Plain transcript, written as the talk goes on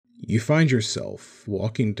You find yourself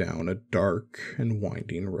walking down a dark and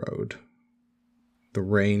winding road. The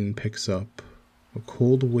rain picks up, a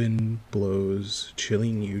cold wind blows,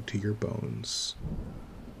 chilling you to your bones.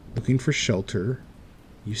 Looking for shelter,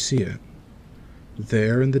 you see it.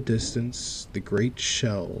 There in the distance, the great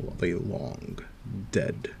shell of a long,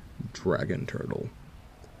 dead dragon turtle.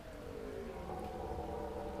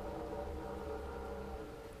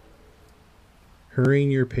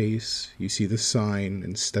 Hurrying your pace, you see the sign,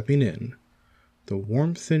 and stepping in, the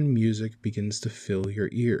warmth and music begins to fill your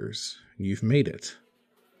ears. You've made it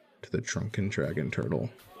to the Drunken Dragon Turtle.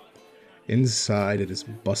 Inside it is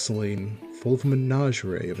bustling, full of a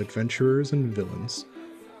menagerie of adventurers and villains.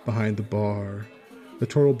 Behind the bar, the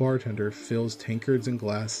turtle bartender fills tankards and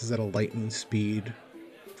glasses at a lightning speed.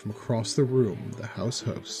 From across the room, the house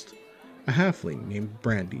host, a halfling named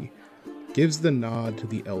Brandy, gives the nod to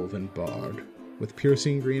the elven bard. With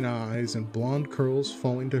piercing green eyes and blonde curls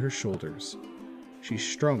falling to her shoulders, she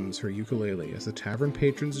strums her ukulele as the tavern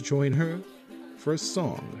patrons join her for a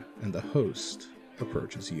song, and the host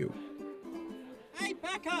approaches you. Hey,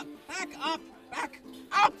 back up! Back up! Back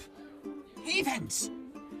up! Heathens!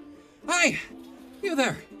 Hi! You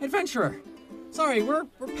there, adventurer! Sorry, we're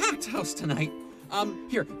packed house tonight.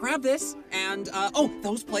 Here, grab this, and,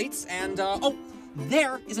 those plates, and,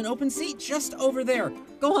 there is an open seat just over there.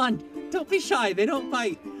 Go on, don't be shy, they don't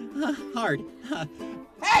bite. Hard.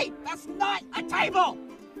 Hey, that's not a table!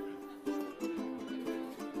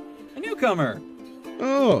 A newcomer.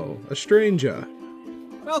 Oh, a stranger.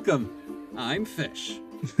 Welcome. I'm Fish.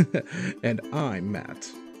 And I'm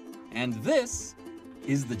Matt. And this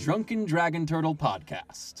is the Drunken Dragon Turtle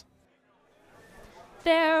Podcast.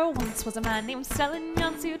 There once was a man named Stellan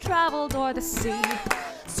who traveled o'er the sea,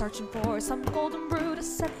 searching for some golden brew to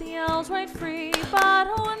set the elves right free. But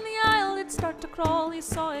when the isle did start to crawl, he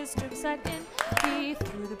saw his trip set in. He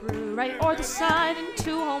threw the brew right o'er the side, and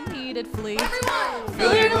to home he did flee. Everyone,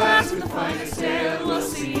 fill your glass with the finest ale, we'll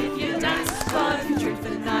see if you dance. But if you drink the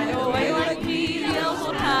night away like me, the elves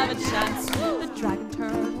won't have a chance. The dragon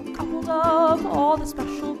turtle coupled up all the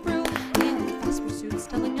special brew. In fast pursuit,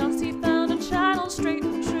 Stellan found a channel straight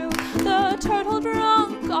and true. The turtle,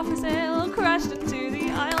 drunk off his ale, crashed into the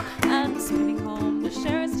aisle, and spinning home to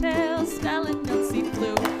share his tale, Stellan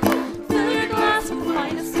flew. Fill your glass with the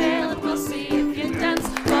finest ale, and we'll see if you dance.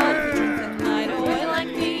 But if you drink the night away like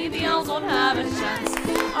me, the elves won't have a chance.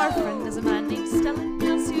 Our friend is a man named Stellan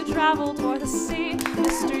who traveled o'er the sea.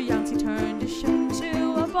 Mr. Yancey turned his ship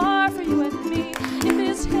into a bar for you and me. If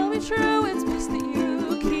his tale be true, it's best that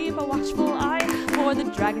you keep a watchful eye, for the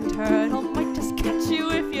dragon turtle might just catch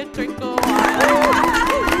you if you drink a while.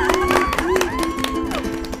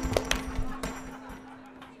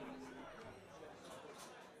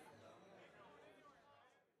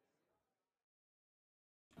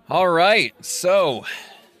 All right, so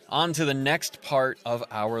on to the next part of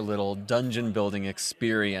our little dungeon building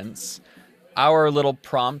experience. Our little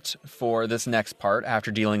prompt for this next part,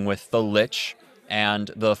 after dealing with the Lich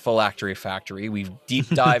and the Phylactery Factory, we've deep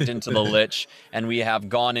dived into the Lich, and we have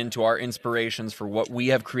gone into our inspirations for what we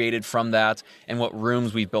have created from that and what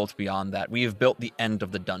rooms we've built beyond that. We have built the end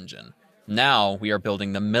of the dungeon. Now we are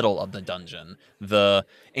building the middle of the dungeon, the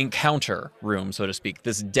encounter room, so to speak,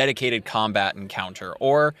 this dedicated combat encounter,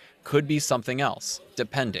 or could be something else,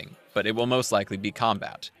 depending, but it will most likely be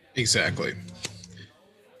combat. Exactly.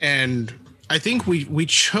 And I think we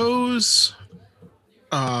chose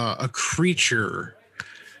a creature,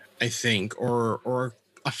 I think, or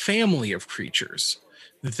a family of creatures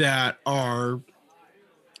that are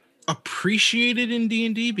appreciated in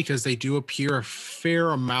D&D because they do appear a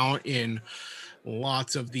fair amount in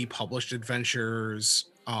lots of the published adventures.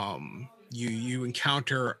 You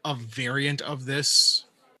encounter a variant of this.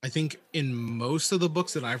 I think in most of the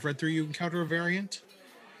books that I've read through, you encounter a variant.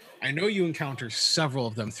 I know you encounter several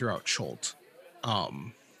of them throughout Chult.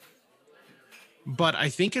 But I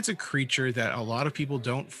think it's a creature that a lot of people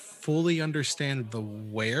don't fully understand the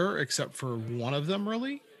where, except for one of them,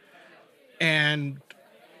 really. And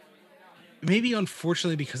maybe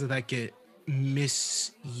unfortunately because of that get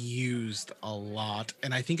misused a lot.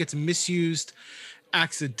 And I think it's misused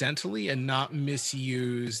accidentally and not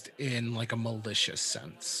misused in like a malicious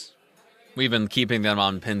sense. We've been keeping them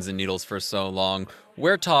on pins and needles for so long.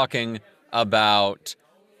 We're talking about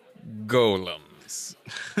golems.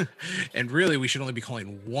 And really, we should only be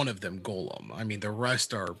calling one of them golem. I mean, the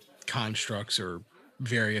rest are constructs or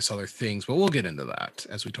various other things, but we'll get into that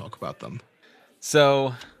as we talk about them.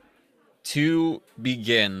 So, to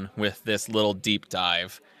begin with this little deep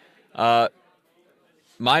dive,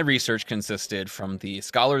 my research consisted from the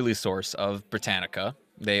scholarly source of Britannica,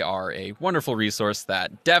 They are a wonderful resource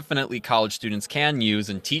that definitely college students can use,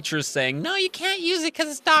 and teachers saying, no, you can't use it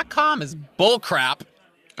because it's .com is bullcrap.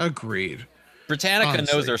 Agreed. Britannica knows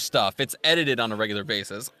Honestly. their stuff. It's edited on a regular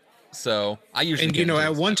basis. So I usually And, get into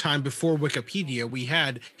at it. one time before Wikipedia, we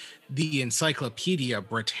had the Encyclopedia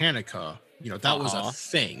Britannica. That was a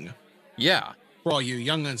thing. Yeah. For all you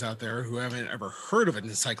youngins out there who haven't ever heard of an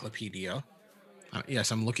encyclopedia.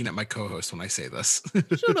 Yes, I'm looking at my co-host when I say this.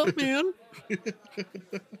 Shut up, man.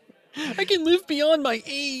 I can live beyond my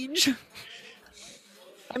age.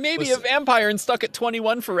 I may be a vampire and stuck at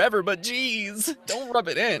 21 forever, but geez, don't rub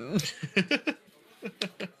it in.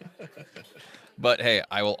 But hey,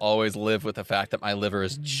 I will always live with the fact that my liver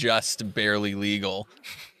is just barely legal.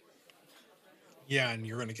 Yeah, and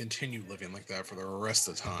you're going to continue living like that for the rest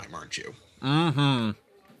of the time, aren't you? Mm-hmm.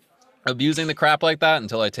 Abusing the crap like that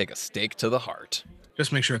until I take a stake to the heart.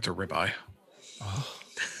 Just make sure it's a ribeye.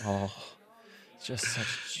 Oh, just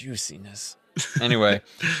such juiciness. Anyway.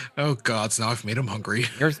 Oh, God, so now I've made him hungry.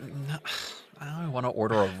 I want to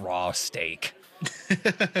order a raw steak.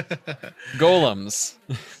 Golems.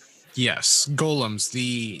 Yes, golems.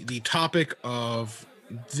 The topic of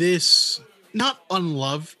this not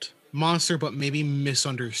unloved monster, but maybe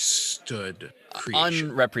misunderstood creation.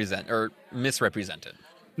 Misrepresented.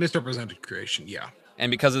 Misrepresented creation, yeah. And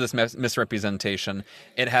because of this misrepresentation,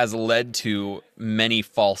 it has led to many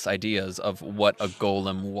false ideas of what a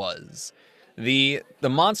golem was. The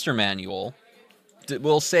monster manual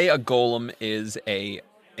will say a golem is a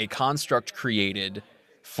construct created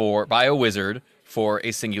by a wizard for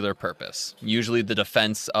a singular purpose, usually the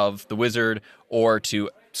defense of the wizard or to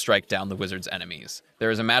strike down the wizard's enemies.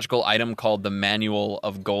 There is a magical item called the Manual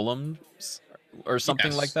of Golems or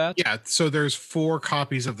something like that. Yeah, so there's 4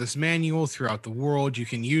 copies of this manual throughout the world. You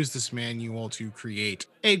can use this manual to create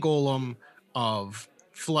a golem of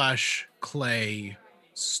flesh, clay,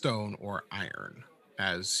 stone, or iron,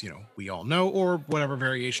 as we all know, or whatever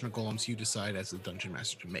variation of golems you decide as the dungeon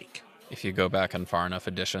master to make. If you go back on far enough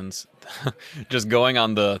editions, just going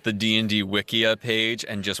on the D&D Wikia page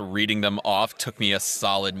and just reading them off took me a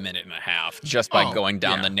solid minute and a half just by going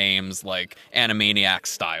down the names like Animaniac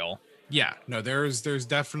style. Yeah, no, there's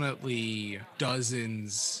definitely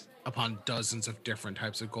dozens upon dozens of different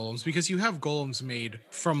types of golems, because you have golems made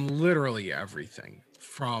from literally everything.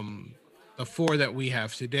 From the 4 that we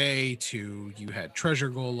have today to you had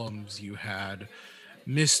treasure golems, you had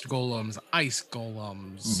mist golems, ice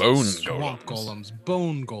golems, swamp golems,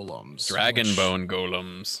 bone golems, dragon bone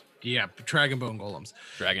golems. Yeah, dragon bone golems.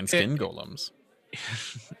 Dragon skin golems.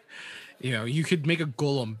 You could make a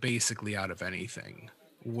golem basically out of anything,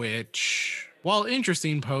 which, while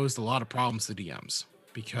interesting, posed a lot of problems to DMs,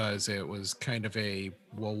 because it was kind of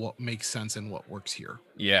what makes sense and what works here.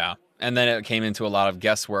 Yeah. And then it came into a lot of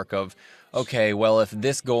guesswork of, okay, well, if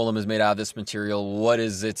this golem is made out of this material, what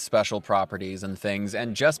is its special properties and things?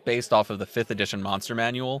 And just based off of the 5th edition monster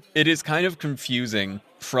manual, it is kind of confusing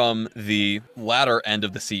from the latter end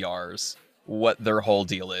of the CRs what their whole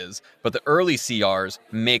deal is. But the early CRs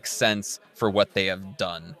make sense for what they have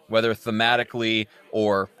done, whether thematically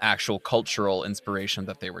or actual cultural inspiration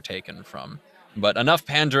that they were taken from. But enough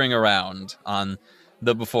pandering around on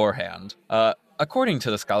the beforehand. According to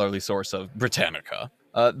the scholarly source of Britannica,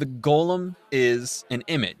 the golem is an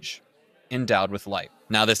image endowed with life.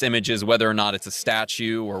 Now, this image is whether or not it's a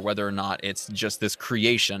statue or whether or not it's just this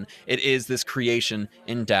creation. It is this creation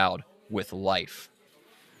endowed with life.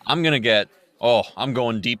 I'm going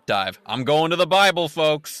deep dive. I'm going to the Bible,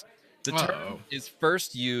 folks. The term is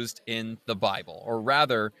first used in the Bible, or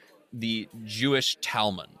rather, the Jewish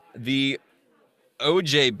Talmud. The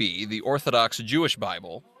OJB, the Orthodox Jewish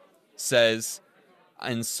Bible, says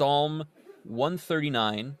in Psalm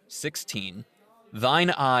 139:16, "Thine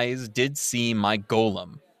eyes did see my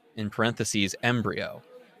golem," in parentheses, embryo,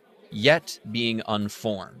 "yet being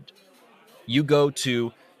unformed." You go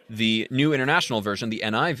to the New International Version, the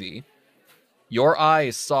NIV, "Your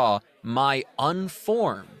eyes saw my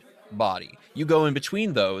unformed body." You go in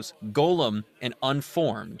between those, golem and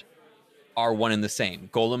unformed are one and the same.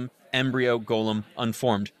 Golem, embryo, golem,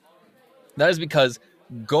 unformed. That is because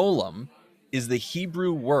golem is the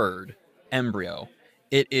Hebrew word embryo.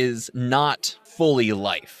 It is not fully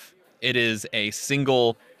life. It is a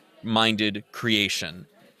single-minded creation,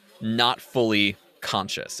 not fully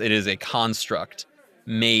conscious. It is a construct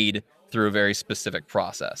made through a very specific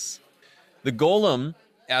process. The golem,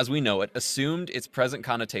 as we know it, assumed its present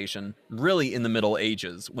connotation really in the Middle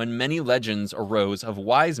Ages, when many legends arose of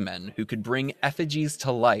wise men who could bring effigies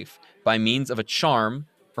to life by means of a charm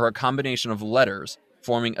or a combination of letters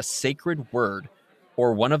forming a sacred word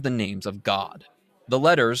or one of the names of God. The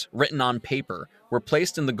letters, written on paper, were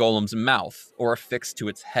placed in the golem's mouth or affixed to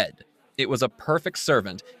its head. It was a perfect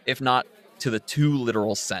servant, if not to the too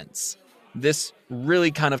literal sense. This really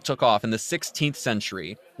kind of took off in the 16th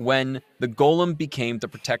century when the golem became the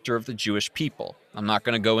protector of the Jewish people. I'm not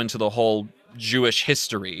going to go into the whole Jewish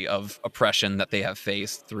history of oppression that they have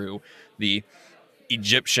faced through the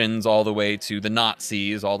Egyptians all the way to the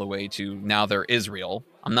Nazis, all the way to now they're Israel.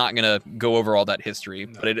 I'm not going to go over all that history,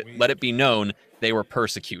 but let it be known they were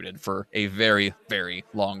persecuted for a very, very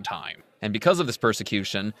long time. And because of this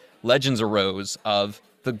persecution, legends arose of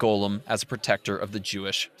the golem as a protector of the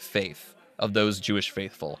Jewish faith, of those Jewish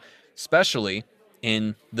faithful, especially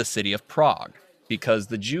in the city of Prague, because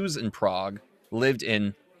the Jews in Prague lived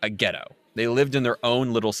in a ghetto. They lived in their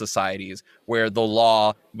own little societies where the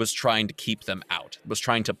law was trying to keep them out, was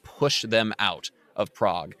trying to push them out of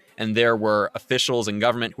Prague. And there were officials in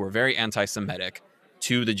government who were very anti-Semitic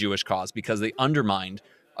to the Jewish cause because they undermined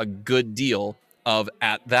a good deal of,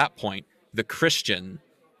 at that point, the Christian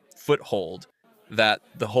foothold that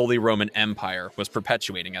the Holy Roman Empire was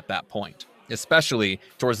perpetuating at that point, especially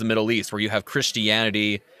towards the Middle East, where you have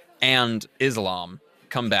Christianity and Islam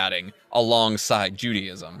combating alongside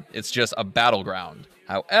Judaism. It's just a battleground.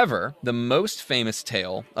 However, the most famous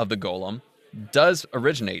tale of the golem does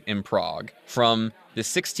originate in Prague from the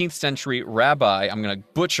 16th century rabbi, I'm going to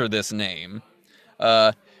butcher this name,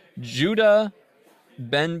 Judah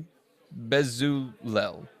ben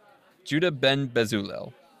Bezulel. Judah ben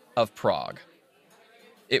Bezulel of Prague.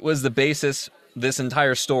 It was the basis, this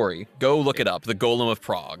entire story. Go look it up, the Golem of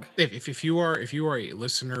Prague. If you are a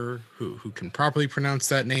listener who can properly pronounce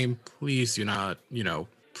that name, please do not,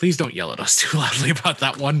 please don't yell at us too loudly about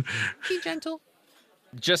that one. Be gentle.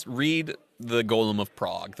 Just read the Golem of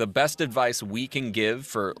Prague. The best advice we can give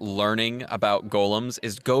for learning about golems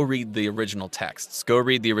is go read the original texts. Go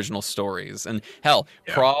read the original stories. And hell,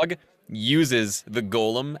 yeah. Prague uses the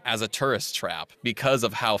golem as a tourist trap because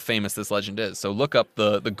of how famous this legend is. So look up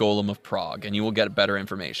the Golem of Prague and you will get better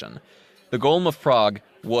information. The Golem of Prague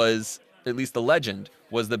was, at least the legend,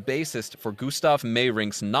 was the basis for Gustav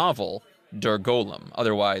Meyrink's novel, Derr Golem,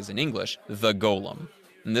 otherwise in English, The Golem.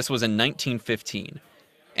 And this was in 1915.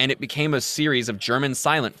 And it became a series of German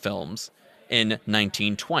silent films in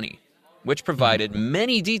 1920, which provided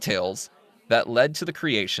many details that led to the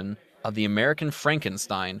creation of the American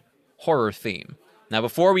Frankenstein horror theme. Now,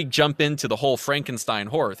 before we jump into the whole Frankenstein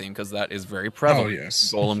horror theme, because that is very prevalent in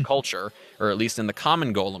golem culture, or at least in the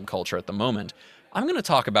common golem culture at the moment, I'm going to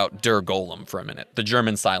talk about Der Golem for a minute, the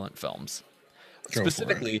German silent films.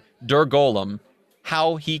 Specifically, Der Golem,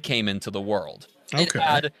 how he came into the world. Okay. It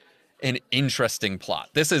had an interesting plot.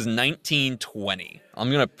 This is 1920. I'm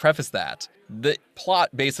going to preface that. The plot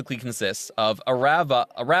basically consists of a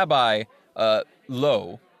rabbi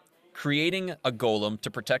Lowe, creating a golem to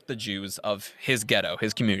protect the Jews of his ghetto,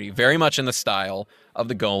 his community, very much in the style of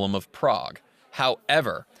the Golem of Prague.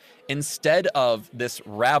 However, instead of this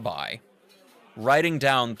rabbi writing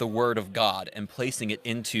down the word of God and placing it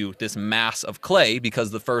into this mass of clay, because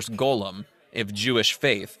the first golem of Jewish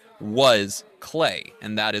faith was clay,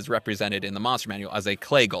 and that is represented in the Monster Manual as a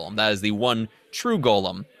clay golem. That is the one true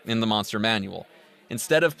golem in the Monster Manual.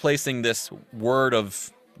 Instead of placing this word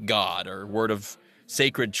of God or word of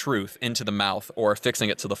sacred truth into the mouth or fixing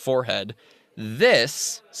it to the forehead,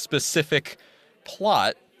 this specific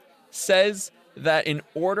plot says that in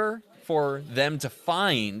order for them to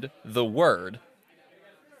find the word,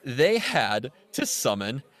 they had to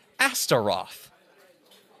summon Astaroth.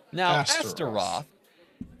 Now, Astaroth,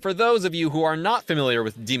 for those of you who are not familiar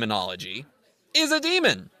with demonology, is a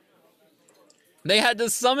demon. They had to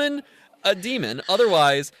summon a demon,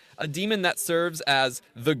 otherwise a demon that serves as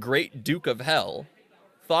the Great Duke of Hell.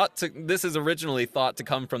 This is originally thought to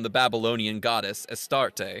come from the Babylonian goddess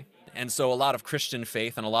Astarte, and so a lot of Christian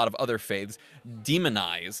faith and a lot of other faiths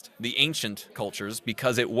demonized the ancient cultures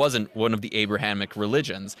because it wasn't one of the Abrahamic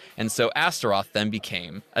religions, and so Astaroth then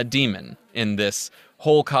became a demon in this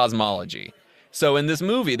whole cosmology. So in this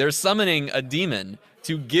movie, they're summoning a demon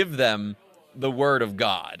to give them the word of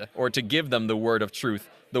God, or to give them the word of truth,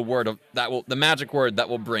 the magic word that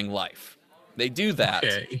will bring life. They do that.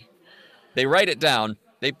 Okay. They write it down.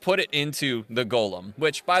 They put it into the golem,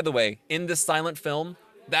 which, by the way, in this silent film,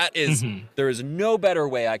 that is, there is no better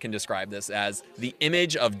way I can describe this as the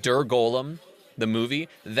image of Der Golem, the movie.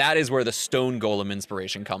 That is where the stone golem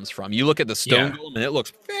inspiration comes from. You look at the stone golem, and it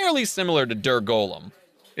looks fairly similar to Der Golem.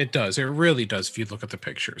 It does. It really does if you look at the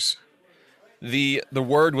pictures. The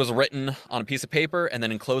word was written on a piece of paper and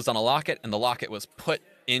then enclosed on a locket, and the locket was put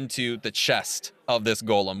into the chest of this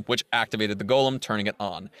golem, which activated the golem, turning it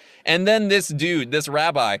on. And then this dude, this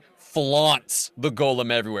rabbi, flaunts the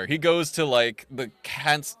golem everywhere. He goes to like the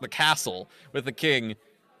castle with the king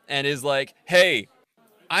and is like, hey,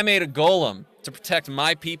 I made a golem to protect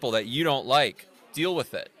my people that you don't like. Deal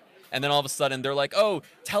with it. And then all of a sudden they're like, oh,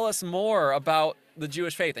 tell us more about the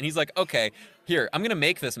Jewish faith. And he's like, okay, here, I'm going to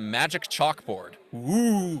make this magic chalkboard.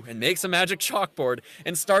 Woo! And makes a magic chalkboard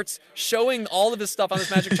and starts showing all of his stuff on this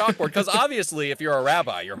magic chalkboard. Because obviously, if you're a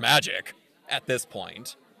rabbi, you're magic at this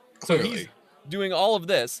point. Clearly. So he's doing all of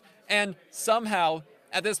this. And somehow,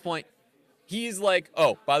 at this point, he's like,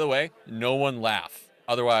 oh, by the way, no one laugh.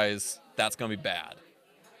 Otherwise, that's going to be bad.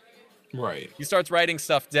 Right. He starts writing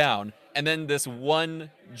stuff down. And then this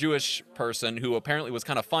one Jewish person who apparently was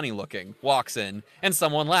kind of funny looking walks in and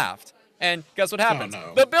someone laughed. And guess what happens? Oh,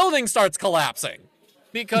 no. The building starts collapsing.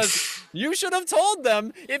 Because you should have told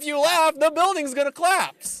them if you laugh, the building's going to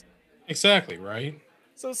collapse. Exactly, right?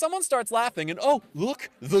 So someone starts laughing and, oh,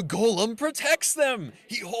 look, the golem protects them.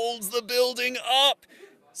 He holds the building up.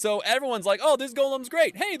 So everyone's like, oh, this golem's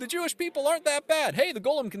great. Hey, the Jewish people aren't that bad. Hey, the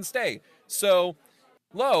golem can stay. So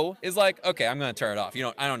Lo is like, okay, I'm going to turn it off.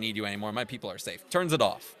 I don't need you anymore. My people are safe. Turns it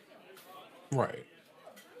off. Right.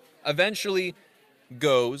 Eventually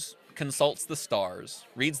goes, consults the stars,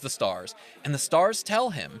 reads the stars, and the stars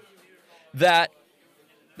tell him that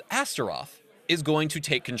Astaroth is going to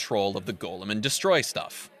take control of the golem and destroy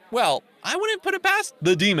stuff. Well, I wouldn't put it past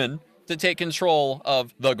the demon to take control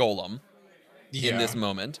of the golem in this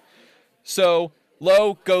moment. So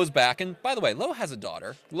Lo goes back, and by the way, Lo has a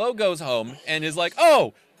daughter. Lo goes home and is like,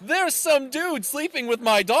 oh, there's some dude sleeping with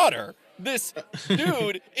my daughter. This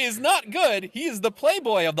dude is not good. He is the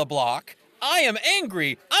playboy of the block. I am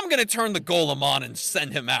angry. I'm going to turn the golem on and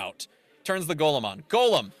send him out. Turns the golem on.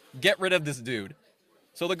 Golem, get rid of this dude.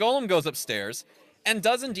 So the golem goes upstairs and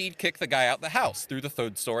does indeed kick the guy out the house through the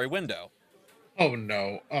third-story window. Oh,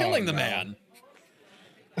 no. Killing the man.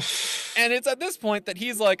 And it's at this point that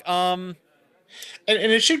he's like, And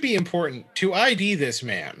it should be important to ID this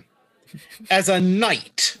man as a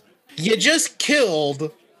knight. You just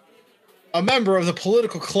killed a member of the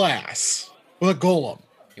political class with a golem.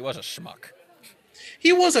 He was a schmuck.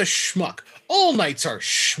 He was a schmuck. All knights are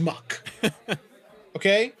schmuck.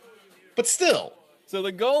 Okay? But still. So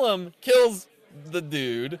the golem kills the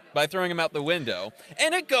dude by throwing him out the window,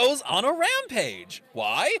 and it goes on a rampage.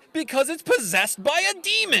 Why? Because it's possessed by a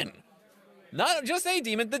demon. Not just a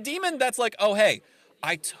demon, the demon that's like, oh, hey,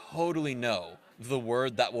 I totally know the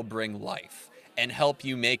word that will bring life and help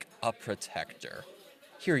you make a protector.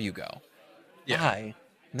 Here you go. Yeah. And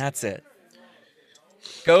that's it.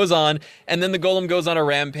 Goes on, and then the golem goes on a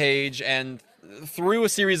rampage, and through a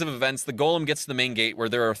series of events, the golem gets to the main gate where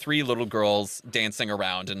there are 3 little girls dancing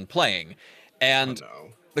around and playing. And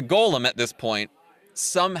the golem at this point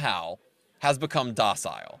somehow has become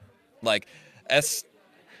docile. Like,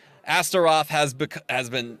 Astaroth has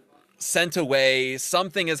been sent away,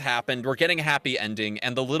 something has happened, we're getting a happy ending,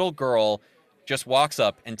 and the little girl just walks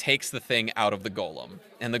up and takes the thing out of the golem,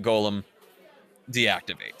 and the golem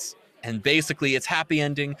deactivates. And basically, it's happy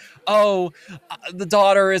ending. Oh, the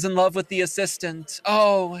daughter is in love with the assistant.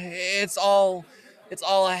 Oh, it's all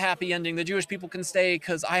a happy ending. The Jewish people can stay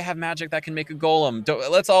because I have magic that can make a golem.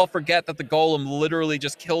 Let's all forget that the golem literally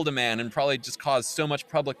just killed a man and probably just caused so much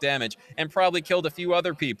public damage and probably killed a few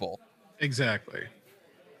other people. Exactly.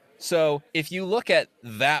 So if you look at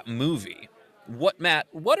that movie, what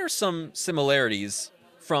are some similarities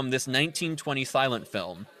from this 1920 silent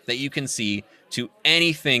film that you can see to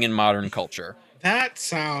anything in modern culture? That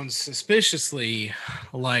sounds suspiciously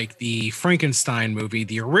like the Frankenstein movie,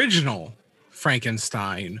 the original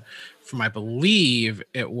Frankenstein from, I believe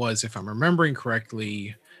it was, if I'm remembering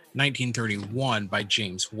correctly, 1931 by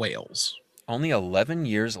James Wales. Only 11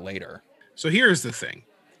 years later. So here's the thing,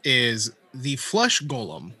 is the flesh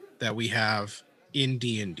golem that we have in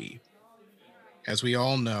D&D, as we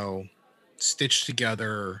all know, stitched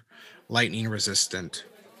together, lightning resistant.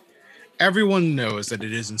 Everyone knows that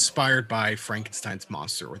it is inspired by Frankenstein's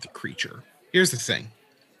monster or the creature. Here's the thing,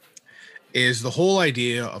 is the whole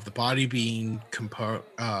idea of the body being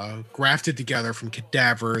grafted together from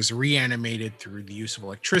cadavers, reanimated through the use of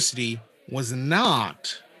electricity, was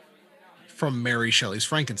not from Mary Shelley's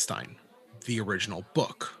Frankenstein, the original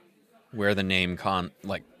book. Where the name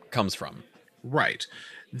comes from. Right.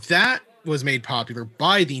 That was made popular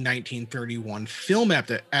by the 1931 film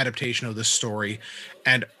adaptation of the story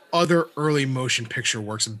and other early motion picture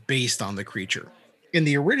works based on the creature. In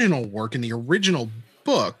the original work, in the original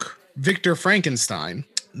book, Victor Frankenstein,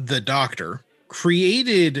 the doctor,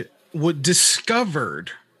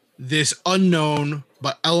 discovered this unknown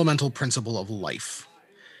but elemental principle of life.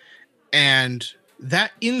 And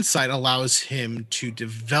That insight allows him to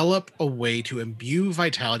develop a way to imbue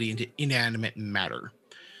vitality into inanimate matter.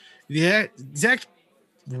 The exact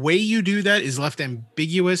way you do that is left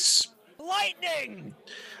ambiguous. Lightning!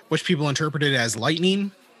 Which people interpret it as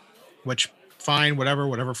lightning, which fine,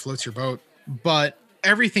 whatever floats your boat. But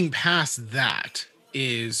everything past that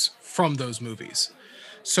is from those movies.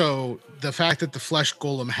 So the fact that the Flesh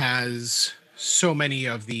Golem has so many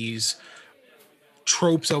of these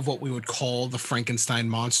tropes of what we would call the Frankenstein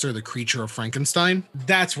monster, the creature of Frankenstein,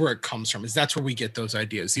 that's where it comes from. That's where we get those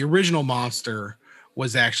ideas. The original monster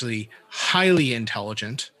was actually highly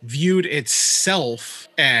intelligent, viewed itself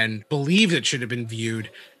and believed it should have been viewed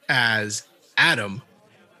as Adam,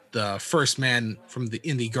 the first man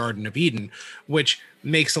in the Garden of Eden, which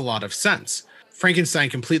makes a lot of sense. Frankenstein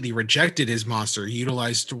completely rejected his monster,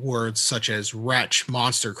 utilized words such as wretch,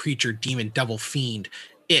 monster, creature, demon, devil, fiend,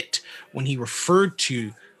 it. When he referred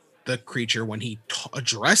to the creature, when he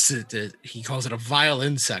addresses it, he calls it a vile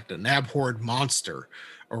insect, an abhorred monster,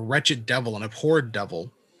 a wretched devil, an abhorred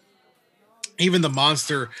devil. Even the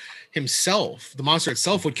monster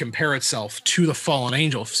itself would compare itself to the fallen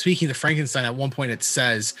angel. Speaking to Frankenstein, at one point it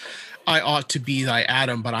says, I ought to be thy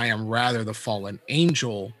Adam, but I am rather the fallen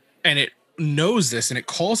angel. And it knows this, and it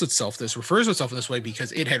calls itself this, refers to itself in this way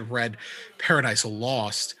because it had read Paradise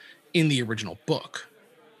Lost in the original book.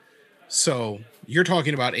 So you're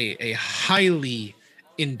talking about a highly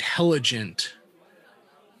intelligent,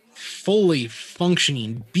 fully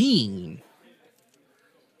functioning being,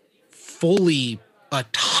 fully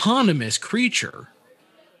autonomous creature,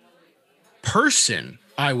 person,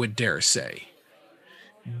 I would dare say,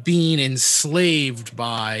 being enslaved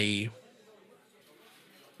by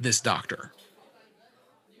this doctor.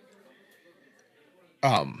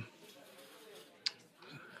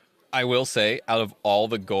 I will say, out of all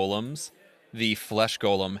the golems, the Flesh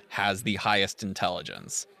Golem has the highest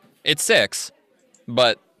intelligence. It's 6,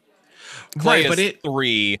 but clay is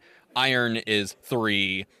 3, iron is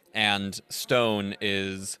 3, and stone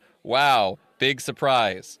is, wow, big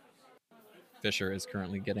surprise. Fisher is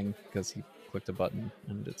currently getting, because he clicked a button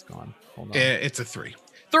and it's gone. Hold on. It's a 3.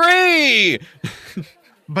 3!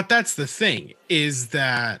 But that's the thing, is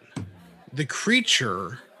that the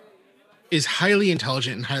creature is highly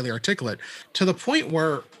intelligent and highly articulate, to the point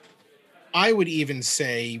where I would even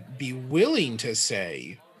be willing to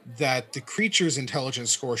say that the creature's intelligence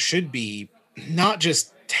score should be not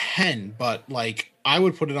just 10, but like I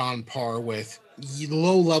would put it on par with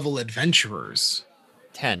low-level adventurers.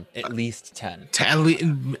 10, at least 10.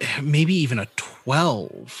 Maybe even a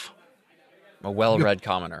 12. A well-read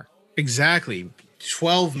commoner. Exactly.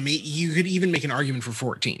 12, you could even make an argument for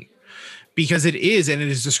 14. Because it is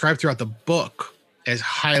described throughout the book as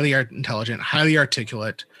highly intelligent, highly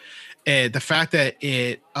articulate. The fact that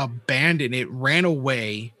it ran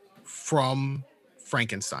away from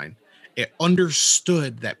Frankenstein. It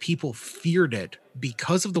understood that people feared it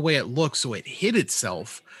because of the way it looked, so it hid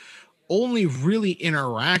itself, only really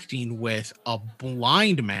interacting with a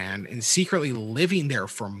blind man and secretly living there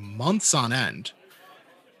for months on end.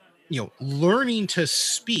 Learning to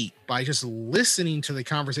speak by just listening to the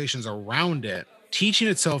conversations around it, teaching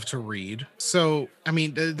itself to read. So, I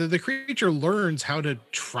mean, the creature learns how to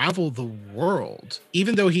travel the world.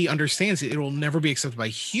 Even though he understands it will never be accepted by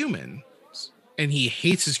humans, and he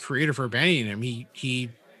hates his creator for abandoning him. He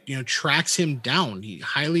tracks him down. He's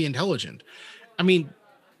highly intelligent. I mean,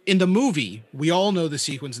 in the movie, we all know the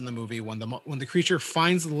sequence in the movie when the creature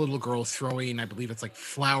finds the little girl throwing, I believe it's like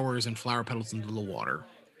flowers and flower petals into the water.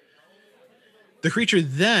 The creature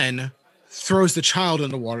then throws the child in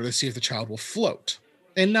the water to see if the child will float.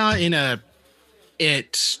 And not in a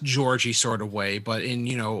It Georgie sort of way, but in,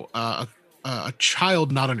 a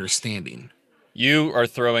child not understanding. You are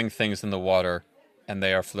throwing things in the water and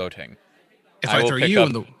they are floating. If I throw you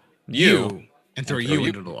in throw you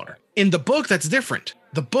into the water. In the book, that's different.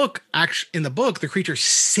 In the book, the creature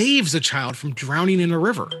saves a child from drowning in a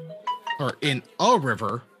river. Or in a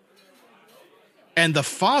river. And the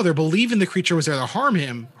father, believing the creature was there to harm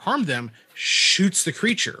them, shoots the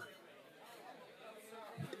creature.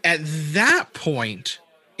 At that point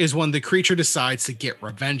is when the creature decides to get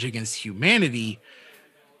revenge against humanity,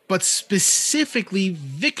 but specifically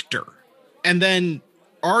Victor, and then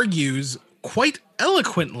argues quite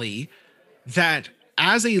eloquently that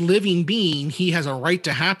as a living being, he has a right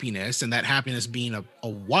to happiness, and that happiness being a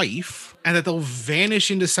wife, and that they'll vanish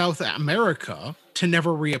into South America to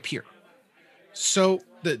never reappear. So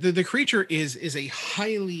the creature is a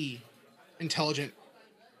highly intelligent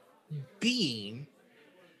being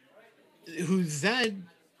who then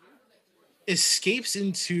escapes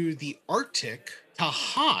into the Arctic to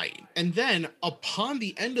hide. And then upon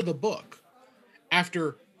the end of the book,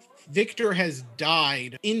 after Victor has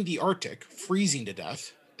died in the Arctic, freezing to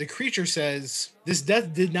death, the creature says, "This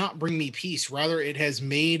death did not bring me peace. Rather, it has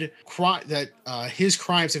made his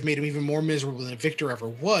crimes have made him even more miserable than Victor ever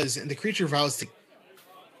was." And the creature vows to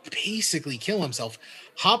basically kill himself,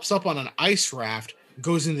 hops up on an ice raft,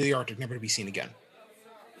 goes into the Arctic, never to be seen again.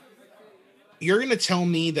 You're going to tell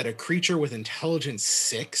me that a creature with intelligence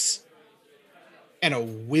 6 and a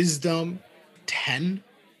wisdom 10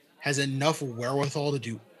 has enough wherewithal to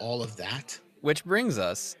do all of that? Which brings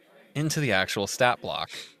us into the actual stat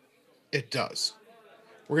block. It does.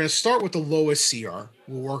 We're going to start with the lowest CR.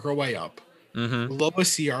 We'll work our way up. Mm-hmm. The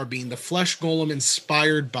lowest CR being the flesh golem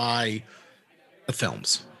inspired by the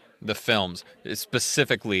films. The films,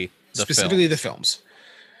 specifically the films.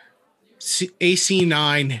 AC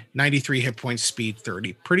 9, 93 hit points, speed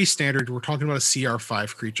 30. Pretty standard. We're talking about a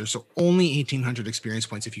CR5 creature, so only 1,800 experience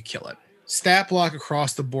points if you kill it. Stat block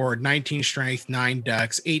across the board: 19 strength, 9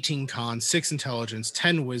 dex, 18 con, 6 intelligence,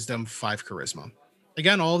 10 wisdom, 5 charisma.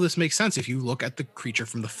 Again, all of this makes sense if you look at the creature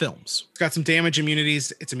from the films. It's got some damage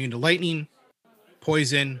immunities. It's immune to lightning,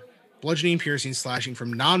 poison, bludgeoning, piercing, slashing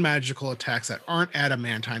from non-magical attacks that aren't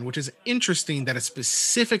adamantine, which is interesting that it's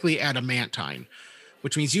specifically adamantine,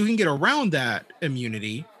 which means you can get around that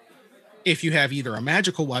immunity if you have either a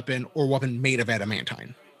magical weapon or weapon made of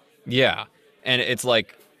adamantine. Yeah, and it's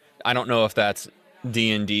like, I don't know if that's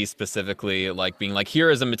D&D specifically, like being like, here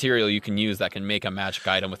is a material you can use that can make a magic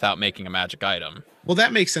item without making a magic item. Well,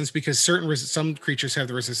 that makes sense because some creatures have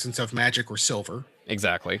the resistance of magic or silver.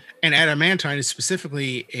 Exactly. And adamantine is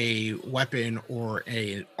specifically a weapon or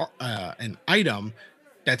an item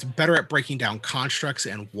that's better at breaking down constructs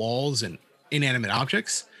and walls and inanimate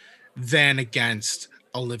objects than against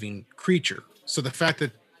a living creature. So the fact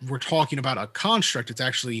that we're talking about a construct, it's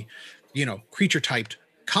actually, creature typed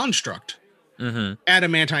construct. Mm-hmm.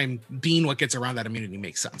 Adamantine being what gets around that immunity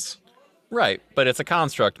makes sense. Right, but it's a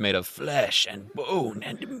construct made of flesh and bone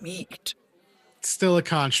and meat. It's still a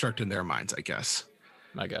construct in their minds, I guess.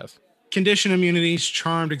 Condition immunities: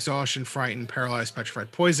 charmed, exhaustion, frightened, paralyzed,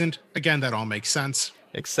 petrified, poisoned. Again, that all makes sense.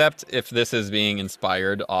 Except if this is being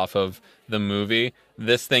inspired off of the movie,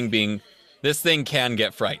 this thing can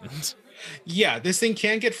get frightened. Yeah, this thing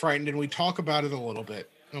can get frightened, and we talk about it a little bit.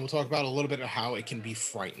 And we'll talk about a little bit of how it can be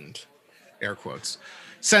frightened. Air quotes.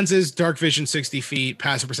 Senses: dark vision 60 feet,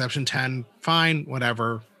 passive perception 10. Fine,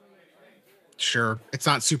 whatever. Sure. It's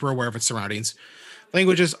not super aware of its surroundings.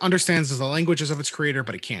 Languages: understands the languages of its creator,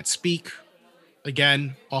 but it can't speak.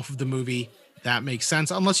 Again, off of the movie, that makes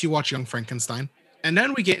sense, unless you watch Young Frankenstein. And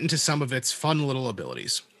then we get into some of its fun little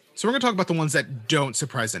abilities. So we're going to talk about the ones that don't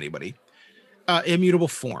surprise anybody. Immutable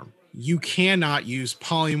form. You cannot use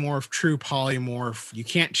polymorph, true polymorph. You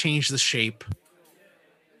can't change the shape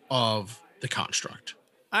of the construct.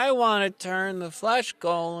 I want to turn the flesh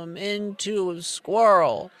golem into a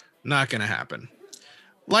squirrel. Not going to happen.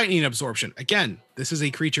 Lightning absorption. Again, this is a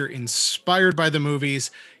creature inspired by the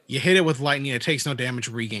movies. You hit it with lightning, it takes no damage,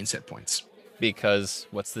 regains hit points. Because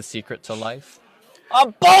what's the secret to life? A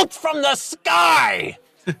bolt from the sky!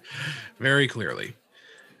 Very clearly.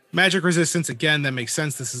 Magic resistance. Again, that makes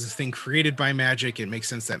sense. This is a thing created by magic. It makes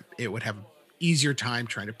sense that it would have an easier time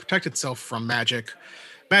trying to protect itself from magic.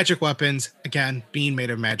 Magic weapons. Again, being made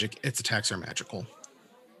of magic, its attacks are magical.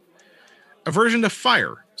 Aversion to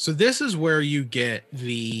fire. So this is where you get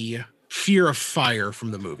the fear of fire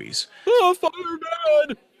from the movies. Oh, fire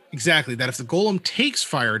bad! Exactly. That if the golem takes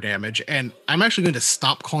fire damage, and I'm actually going to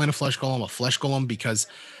stop calling a flesh golem because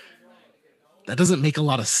that doesn't make a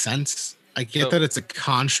lot of sense. I get that it's a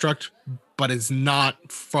construct, but it's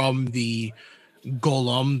not from the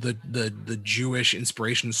golem, the Jewish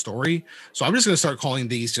inspiration story. So I'm just going to start calling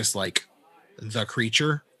these just like the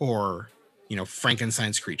creature or,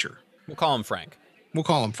 Frankenstein's creature. We'll call him Frank. We'll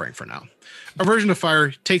call him Frank for now. Aversion to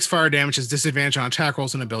fire, takes fire damage, has disadvantage on attack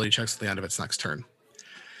rolls and ability checks at the end of its next turn.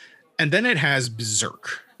 And then it has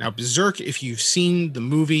Berserk. Now, Berserk, if you've seen the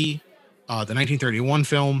movie, the 1931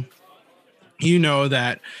 film, you know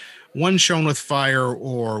that when shown with fire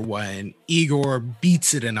or when Igor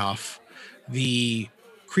beats it enough, the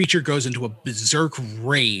creature goes into a berserk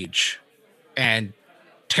rage and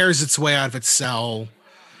tears its way out of its cell,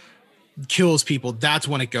 kills people. That's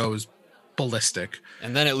when it goes ballistic.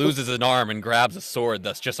 And then it loses an arm and grabs a sword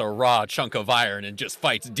that's just a raw chunk of iron and just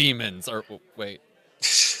fights demons. Or wait.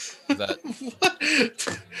 Is that...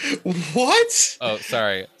 What? Oh,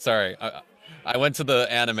 sorry. I went to the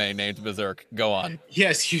anime named Berserk. Go on.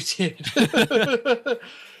 Yes, you did.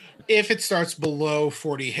 If it starts below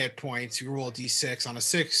 40 hit points, you roll a d6. On a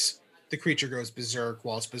 6, the creature goes berserk.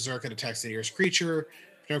 While it's berserk, it attacks the nearest creature.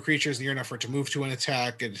 If no creature is near enough for it to move to an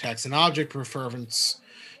attack, it attacks an object, preference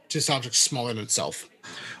to this object smaller than itself.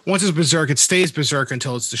 Once it's berserk, it stays berserk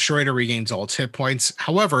until it's destroyed or regains all its hit points.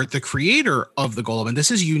 However, the creator of the golem, and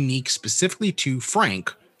this is unique specifically to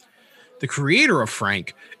Frank, the creator of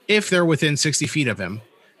Frank, if they're within 60 feet of him,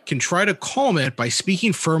 can try to calm it by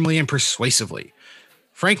speaking firmly and persuasively.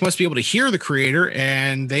 Frank must be able to hear the creator,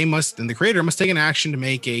 and the creator must take an action to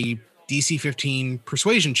make a DC 15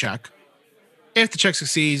 persuasion check. If the check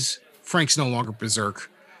succeeds, Frank's no longer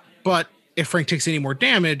berserk. But if Frank takes any more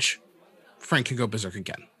damage, Frank can go berserk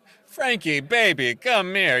again. Frankie, baby,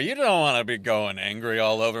 come here. You don't want to be going angry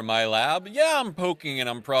all over my lab. Yeah, I'm poking and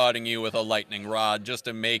I'm prodding you with a lightning rod just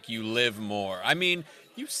to make you live more. I mean,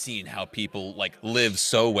 you've seen how people, live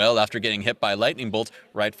so well after getting hit by lightning bolts.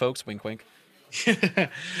 Right, folks? Wink, wink.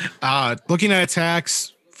 Looking at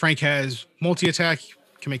attacks, Frank has multi-attack,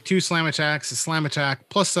 can make 2 slam attacks, a slam attack,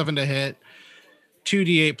 +7 to hit,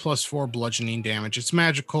 2d8 +4 bludgeoning damage. It's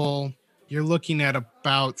magical. You're looking at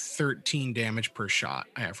about 13 damage per shot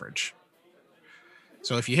average.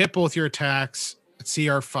 So if you hit both your attacks at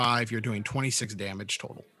CR5, you're doing 26 damage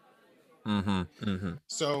total.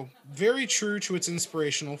 So very true to its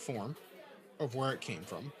inspirational form of where it came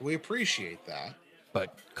from. We appreciate that.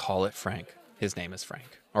 But call it Frank. His name is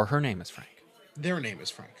Frank. Or her name is Frank. Their name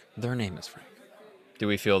is Frank. Their name is Frank. Do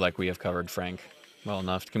we feel like we have covered Frank well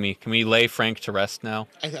enough? Can we lay Frank to rest now?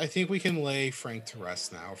 I think we can lay Frank to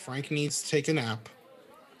rest now. Frank needs to take a nap.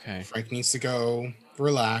 Okay. Frank needs to go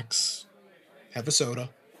relax, have a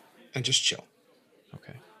soda, and just chill.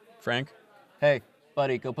 Okay. Frank? Hey,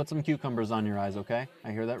 buddy, go put some cucumbers on your eyes, okay?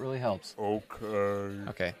 I hear that really helps. Okay.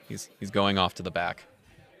 Okay, he's going off to the back.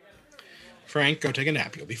 Frank, go take a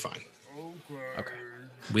nap. You'll be fine. Okay.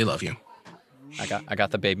 We love you. I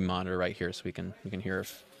got the baby monitor right here so we can hear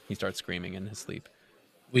if he starts screaming in his sleep.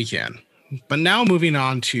 We can. But now moving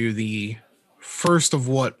on to the first of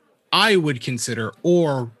what I would consider,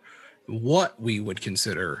 or what we would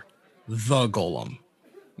consider, the golem.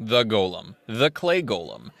 The golem. The clay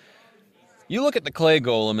golem. You look at the clay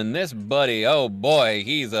golem and this buddy, oh boy,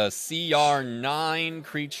 he's a CR9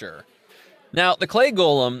 creature. Now, the clay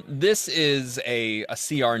golem, this is a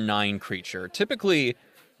CR9 creature. Typically,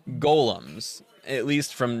 golems, at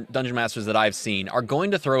least from dungeon masters that I've seen, are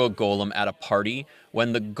going to throw a golem at a party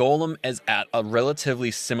when the golem is at a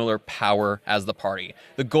relatively similar power as the party.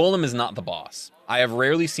 The golem is not the boss. I have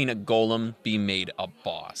rarely seen a golem be made a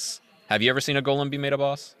boss. Have you ever seen a golem be made a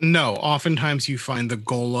boss? No, oftentimes you find the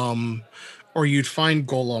golem, or you'd find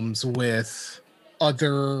golems with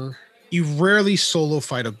other... You rarely solo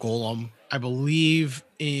fight a golem. I believe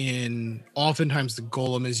oftentimes the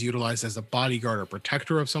golem is utilized as a bodyguard or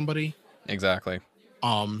protector of somebody. Exactly.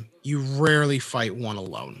 You rarely fight one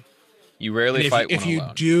alone. You rarely fight one alone. If you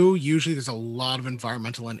do, usually there's a lot of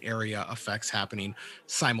environmental and area effects happening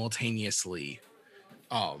simultaneously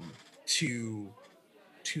to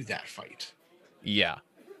that fight. Yeah.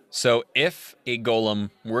 So if a golem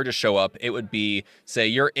were to show up, it would be, say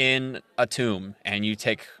you're in a tomb and you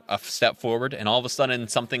take a step forward and all of a sudden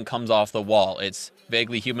something comes off the wall. It's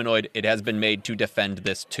vaguely humanoid. It has been made to defend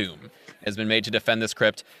this tomb. It has been made to defend this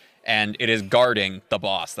crypt, and it is guarding the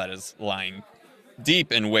boss that is lying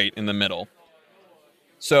deep in weight in the middle.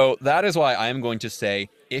 So that is why I am going to say,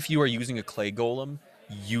 if you are using a clay golem,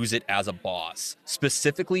 use it as a boss.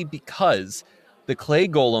 Specifically because the clay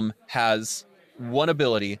golem has one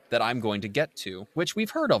ability that I'm going to get to, which we've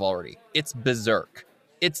heard of already. It's Berserk.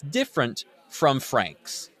 It's different from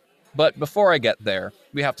Frank's. But before I get there,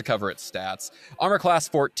 we have to cover its stats. Armor class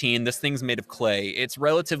 14, this thing's made of clay. It's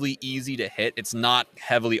relatively easy to hit. It's not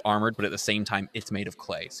heavily armored, but at the same time, it's made of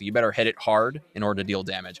clay. So you better hit it hard in order to deal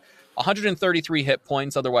damage. 133 hit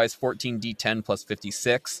points, otherwise 14 D10 plus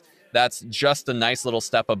 56. That's just a nice little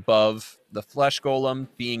step above the Flesh Golem,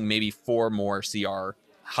 being maybe 4 more CR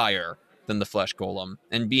higher than the Flesh Golem.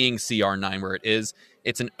 And being CR9 where it is,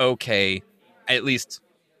 it's an okay, at least...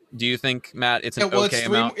 Do you think, Matt, it's an okay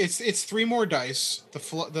amount? It's 3 more dice.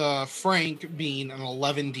 The Frank being an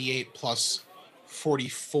 11d8 plus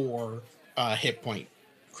 44 hit point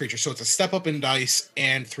creature. So it's a step up in dice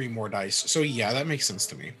and 3 more dice. So yeah, that makes sense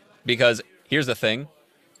to me. Because here's the thing.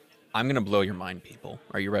 I'm going to blow your mind, people.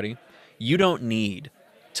 Are you ready? You don't need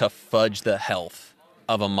to fudge the health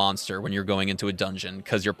of a monster when you're going into a dungeon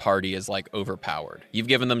because your party is like overpowered. You've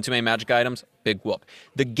given them too many magic items, big whoop.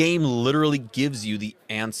 The game literally gives you the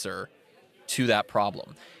answer to that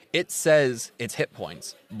problem. It says it's hit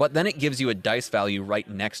points, but then it gives you a dice value right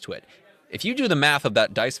next to it. If you do the math of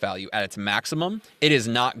that dice value at its maximum, it is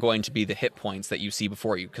not going to be the hit points that you see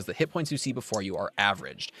before you, because the hit points you see before you are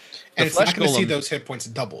averaged. And it's not going to see those hit points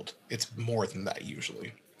doubled. It's more than that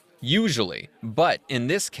usually. Usually, but in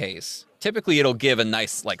this case, typically it'll give a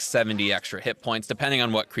nice like 70 extra hit points, depending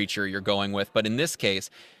on what creature you're going with. But in this case,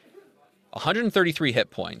 133 hit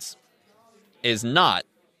points is not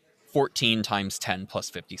 14 times 10 plus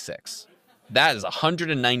 56. That is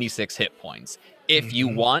 196 hit points. If you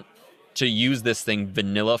want to use this thing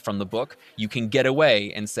vanilla from the book, you can get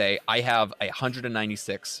away and say, I have a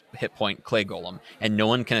 196 hit point clay golem, and no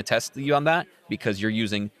one can attest to you on that because you're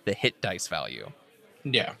using the hit dice value.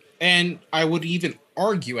 Yeah. And I would even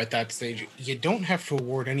argue at that stage, you don't have to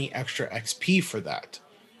award any extra XP for that.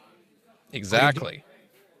 Exactly.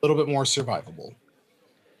 A little bit more survivable.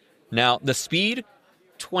 Now, the speed,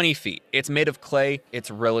 20 feet. It's made of clay.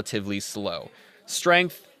 It's relatively slow.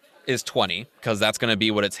 Strength is 20, because that's going to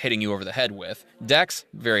be what it's hitting you over the head with. Dex,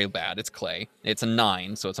 very bad. It's clay. It's a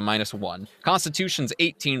 9, so it's a -1. Constitution's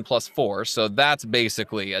 18 plus 4, so that's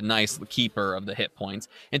basically a nice keeper of the hit points.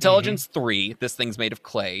 Intelligence 3, this thing's made of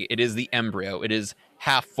clay. It is the embryo. It is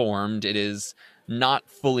half-formed. It is not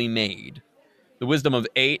fully made. The wisdom of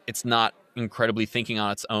 8, it's not incredibly thinking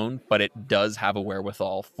on its own, but it does have a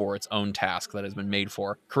wherewithal for its own task that has been made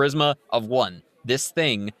for. Charisma of 1. This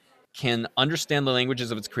thing can understand the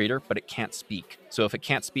languages of its creator, but it can't speak. So if it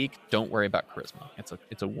can't speak, don't worry about charisma.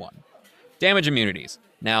 It's a 1. Damage immunities.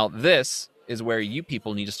 Now this is where you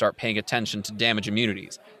people need to start paying attention to damage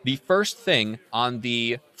immunities. The first thing on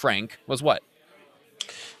the Frank was what?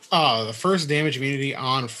 The first damage immunity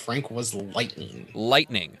on Frank was lightning.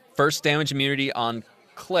 Lightning. First damage immunity on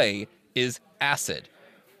clay is acid.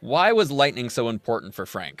 Why was lightning so important for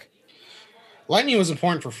Frank? Lightning was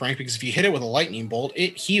important for Frank because if you hit it with a lightning bolt,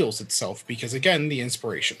 it heals itself because, again, the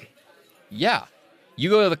inspiration. Yeah. You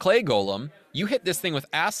go to the clay golem, you hit this thing with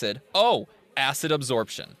acid. Oh, acid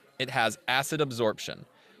absorption. It has acid absorption.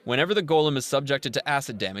 Whenever the golem is subjected to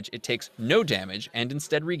acid damage, it takes no damage and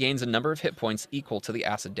instead regains a number of hit points equal to the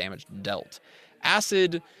acid damage dealt.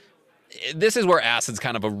 Acid... This is where acid's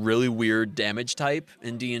kind of a really weird damage type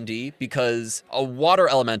in D&D because a water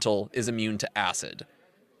elemental is immune to acid,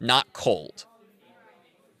 not cold.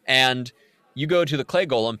 And you go to the clay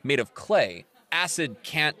golem made of clay. Acid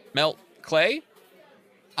can't melt clay?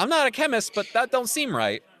 I'm not a chemist, but that don't seem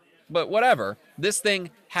right. But whatever. This thing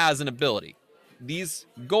has an ability. These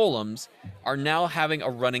golems are now having a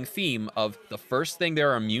running theme of the first thing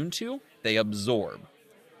they're immune to, they absorb.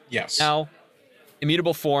 Yes. Now,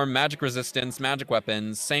 immutable form, magic resistance, magic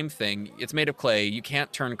weapons, same thing. It's made of clay. You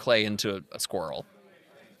can't turn clay into a squirrel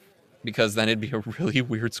because then it'd be a really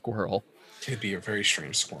weird squirrel. It'd be a very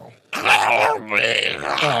strange squirrel. Oh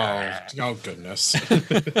goodness.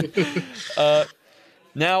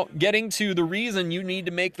 Now, getting to the reason you need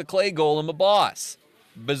to make the clay golem a boss.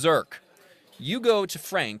 Berserk. You go to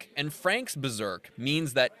Frank, and Frank's Berserk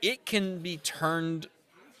means that it can be turned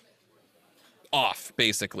off,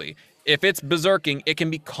 basically. If it's berserking, it can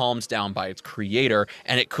be calmed down by its creator,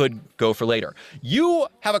 and it could go for later. You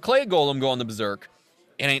have a clay golem go on the berserk,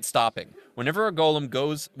 it ain't stopping. Whenever a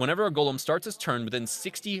golem starts its turn within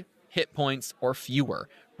 60 hit points or fewer,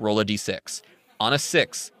 roll a d6. On a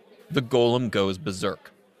 6, the golem goes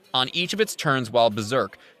berserk. On each of its turns while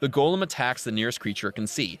berserk, the golem attacks the nearest creature it can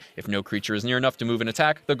see. If no creature is near enough to move and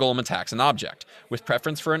attack, the golem attacks an object, with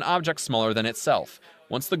preference for an object smaller than itself.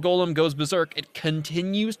 Once the golem goes berserk, it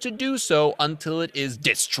continues to do so until it is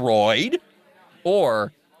destroyed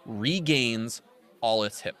or regains all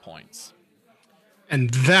its hit points. And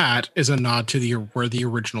that is a nod to where the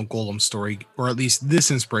original Golem story, or at least this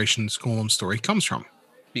inspiration's Golem story, comes from.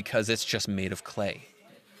 Because it's just made of clay.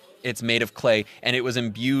 It's made of clay, and it was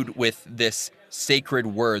imbued with this sacred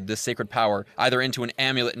word, this sacred power, either into an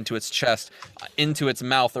amulet, into its chest, into its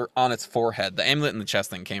mouth, or on its forehead. The amulet and the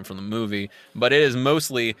chest thing came from the movie, but it is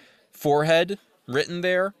mostly forehead written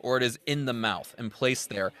there, or it is in the mouth and placed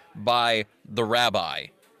there by the rabbi.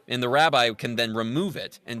 And the rabbi can then remove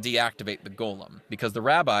it and deactivate the golem, because the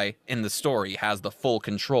rabbi in the story has the full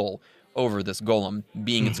control over this golem,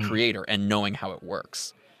 being its creator and knowing how it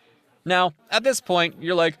works. Now, at this point,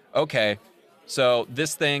 you're like, okay, so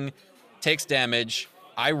this thing takes damage.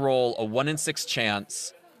 I roll a 1 in 6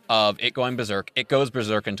 chance of it going berserk. It goes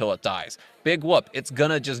berserk until it dies. Big whoop, it's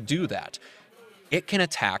gonna just do that. It can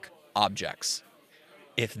attack objects.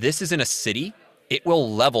 If this is in a city, it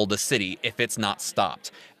will level the city if it's not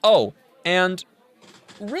stopped. Oh, and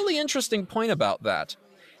really interesting point about that.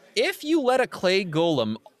 If you let a clay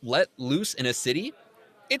golem let loose in a city,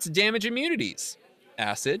 its damage immunities.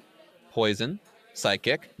 Acid, poison,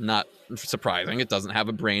 psychic, not surprising. It doesn't have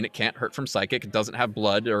a brain. It can't hurt from psychic. It doesn't have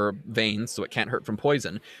blood or veins, so it can't hurt from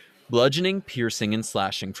poison. Bludgeoning, piercing, and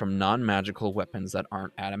slashing from non-magical weapons that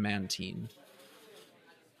aren't adamantine.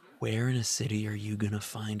 Where in a city are you going to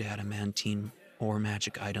find adamantine or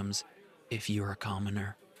magic items if you're a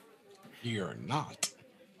commoner? You're not.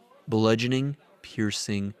 Bludgeoning,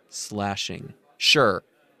 piercing, slashing. Sure,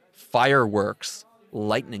 fire works,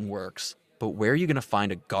 lightning works, but where are you going to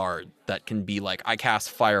find a guard that can be like, I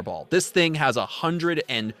cast Fireball? This thing has 100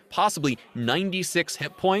 and possibly 96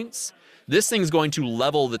 hit points. This thing's going to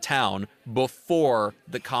level the town before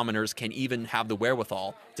the commoners can even have the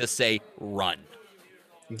wherewithal to say, run.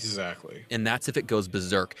 Exactly. And that's if it goes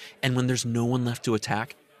berserk. And when there's no one left to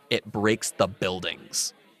attack, it breaks the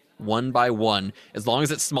buildings. One by one, as long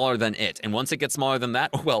as it's smaller than it. And once it gets smaller than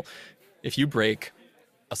that, well, if you break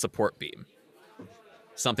a support beam,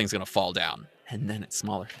 something's going to fall down. And then it's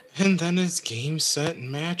smaller. And then it's game, set, and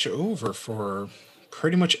match over for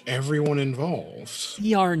pretty much everyone involved.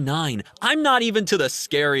 CR9. I'm not even to the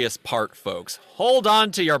scariest part, folks. Hold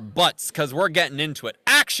on to your butts, because we're getting into it.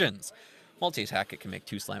 Actions! Multi-attack, it can make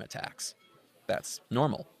 2 slam attacks. That's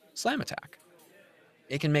normal. Slam attack.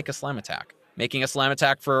 It can make a slam attack. Making a slam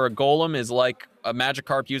attack for a golem is like a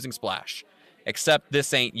Magikarp using Splash. Except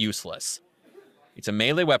this ain't useless. It's a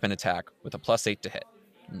melee weapon attack with a +8 to hit.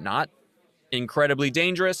 Not incredibly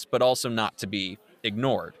dangerous, but also not to be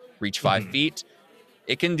ignored. Reach 5 feet.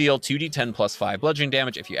 It can deal 2d10 plus 5 bludgeoning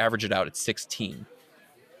damage. If you average it out, it's 16.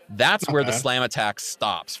 That's Not where bad. the slam attack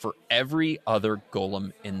stops for every other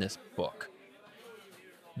golem in this book.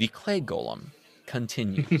 The clay golem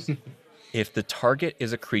continues. If the target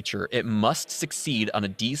is a creature, it must succeed on a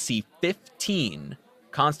DC 15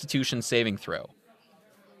 Constitution saving throw,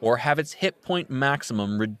 or have its hit point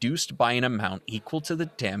maximum reduced by an amount equal to the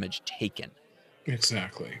damage taken.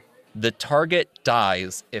 Exactly. The target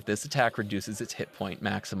dies if this attack reduces its hit point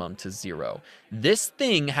maximum to 0. This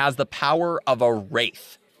thing has the power of a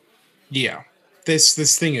wraith. Yeah.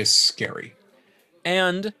 This thing is scary.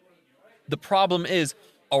 And the problem is,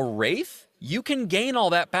 a wraith, you can gain all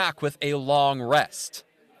that back with a long rest.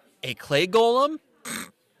 A clay golem?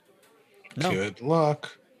 No. Good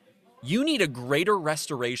luck. You need a greater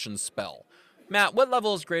restoration spell. Matt, what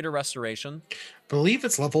level is greater restoration? Believe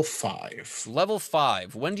it's level 5. Level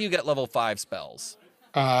 5. When do you get level 5 spells?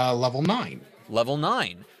 Level 9. Level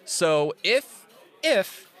 9. So if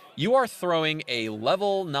you are throwing a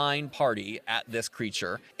level 9 party at this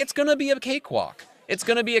creature, it's going to be a cakewalk. It's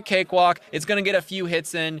going to be a cakewalk. It's going to get a few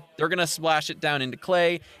hits in. They're going to splash it down into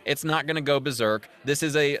clay. It's not going to go berserk. This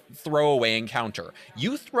is a throwaway encounter.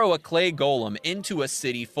 You throw a clay golem into a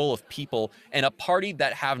city full of people and a party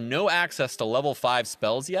that have no access to level 5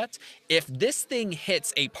 spells yet. If this thing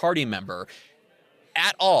hits a party member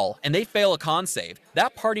at all and they fail a con save,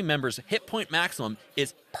 that party member's hit point maximum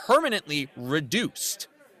is permanently reduced.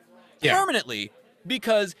 Yeah. Permanently,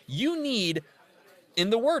 because you need, in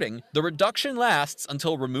the wording, the reduction lasts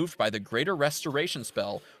until removed by the greater restoration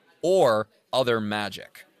spell or other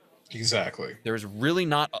magic. Exactly. There's really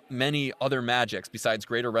not many other magics besides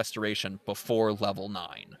greater restoration before level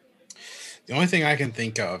 9. The only thing I can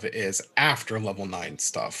think of is after level 9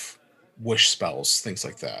 stuff. Wish spells, things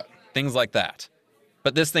like that. Things like that.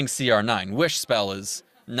 But this thing's CR9. Wish spell is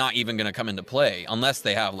not even going to come into play unless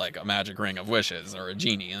they have like a magic ring of wishes or a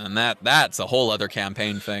genie. And that's a whole other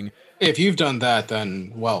campaign thing. If you've done that,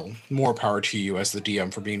 then, well, more power to you as the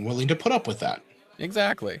DM for being willing to put up with that.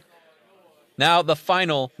 Exactly. Now, the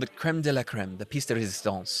final, the creme de la creme, the piece de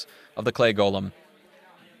resistance of the clay golem.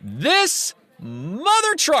 This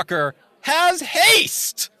mother trucker has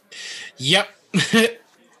haste! Yep.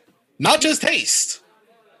 Not just haste.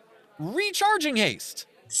 Recharging haste.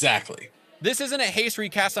 Exactly. This isn't a haste where you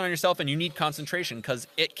cast it on yourself and you need concentration, because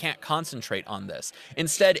it can't concentrate on this.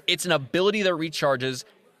 Instead, it's an ability that recharges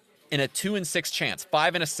in a 2 and 6 chance,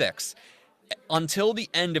 5 and a 6. Until the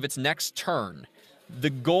end of its next turn, the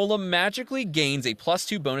golem magically gains a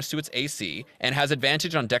 +2 bonus to its AC and has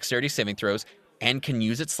advantage on dexterity saving throws and can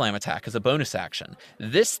use its slam attack as a bonus action.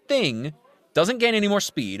 This thing doesn't gain any more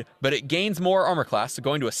speed, but it gains more armor class, so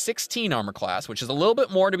going to a 16 armor class, which is a little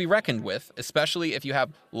bit more to be reckoned with, especially if you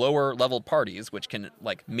have lower leveled parties, which can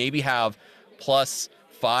like maybe have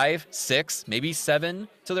 +5, 6, maybe 7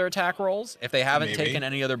 to their attack rolls if they haven't taken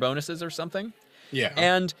any other bonuses or something. Yeah.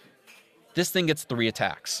 And this thing gets 3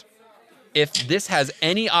 attacks. If this has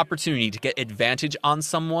any opportunity to get advantage on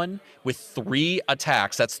someone with 3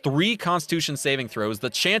 attacks, that's 3 Constitution saving throws, the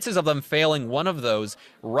chances of them failing one of those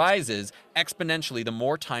rises exponentially the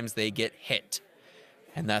more times they get hit.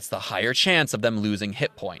 And that's the higher chance of them losing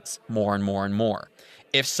hit points more and more and more.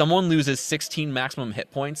 If someone loses 16 maximum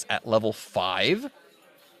hit points at level 5,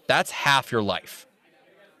 that's half your life.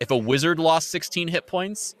 If a wizard lost 16 hit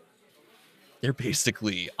points, they're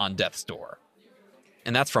basically on death's door.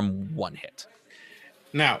 And that's from one hit.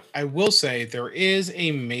 Now, I will say there is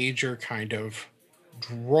a major kind of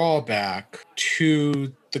drawback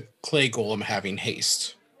to the clay golem having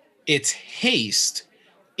haste. Its haste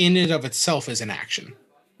in and of itself is an action.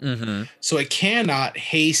 Mm-hmm. So it cannot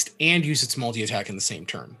haste and use its multi-attack in the same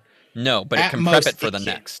turn. No, but it can prep it for the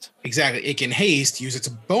next. Exactly. It can haste, use its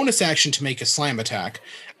bonus action to make a slam attack,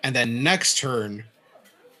 and then next turn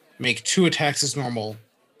make 2 attacks as normal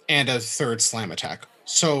and a 3rd slam attack.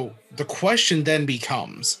 So the question then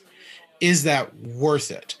becomes, is that worth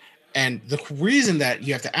it? And the reason that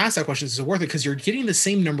you have to ask that question is it worth it? Because you're getting the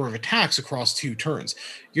same number of attacks across 2 turns.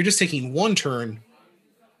 You're just taking 1 turn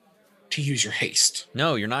to use your haste.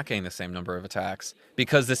 No, you're not getting the same number of attacks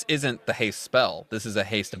because this isn't the haste spell. This is a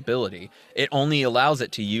haste ability. It only allows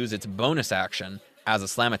it to use its bonus action as a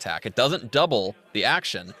slam attack. It doesn't double the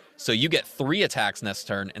action. So you get 3 attacks next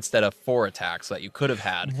turn instead of 4 attacks that you could have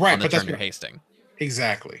had on the turn you're hasting.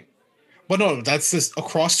 Exactly. But no, that's this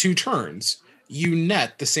across 2 turns. You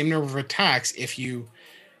net the same number of attacks if you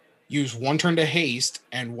use 1 turn to haste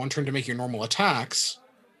and 1 turn to make your normal attacks,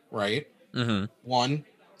 right? Mm-hmm. 1,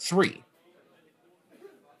 3.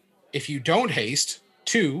 If you don't haste,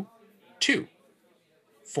 2, 2.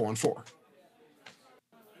 4 and 4.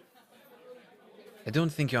 I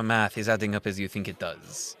don't think your math is adding up as you think it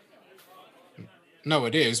does. No,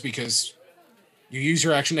 it is because you use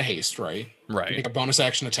your action to haste, right? Right. You make a bonus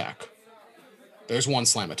action attack. There's 1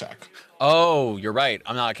 slam attack. Oh, you're right.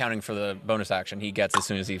 I'm not accounting for the bonus action he gets as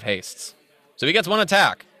soon as he hastes. So he gets 1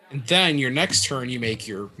 attack. And then your next turn, you make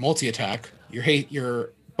your multi-attack,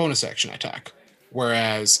 your bonus action attack.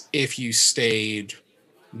 Whereas if you stayed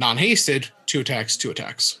non-hasted, 2 attacks, 2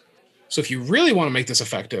 attacks. So if you really want to make this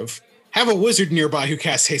effective, have a wizard nearby who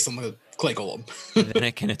casts haste on the clay golem. Then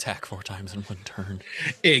it can attack 4 times in 1 turn.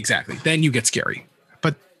 Exactly. Then you get scary.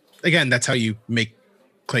 But again, that's how you make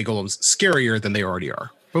clay golems scarier than they already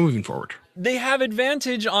are. But moving forward. They have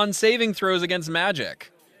advantage on saving throws against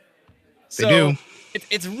magic. They do.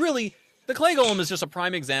 It's really... The clay golem is just a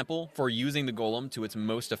prime example for using the golem to its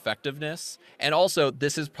most effectiveness. And also,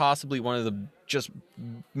 this is possibly one of the just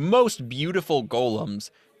most beautiful golems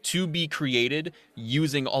to be created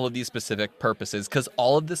using all of these specific purposes, because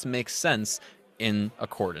all of this makes sense in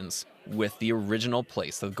accordance with the original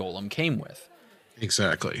place the golem came with.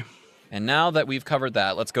 Exactly. And now that we've covered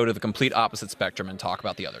that, let's go to the complete opposite spectrum and talk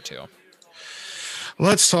about the other 2.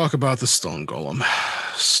 Let's talk about the stone golem.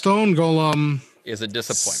 Stone golem is a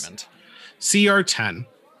disappointment. CR 10.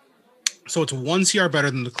 So it's 1 CR better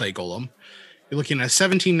than the clay golem. You're looking at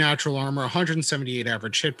 17 natural armor, 178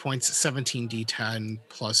 average hit points, 17 D10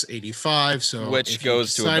 plus 85. So which if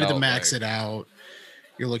goes you decided to max it out,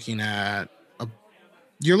 you're looking at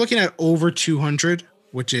over 200,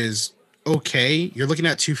 which is okay. You're looking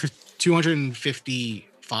at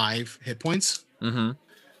 255 hit points. Mm-hmm.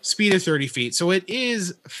 Speed of 30 feet. So it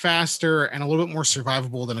is faster and a little bit more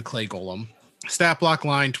survivable than a clay golem. Stat block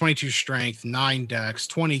line, 22 strength, 9 dex,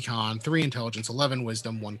 20 con, 3 intelligence, 11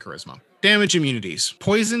 wisdom, 1 charisma. Damage immunities.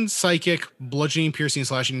 Poison, psychic, bludgeoning, piercing,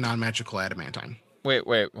 slashing, non-magical, adamantine. Wait,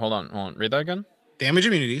 hold on. Read that again. Damage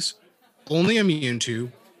immunities. Only immune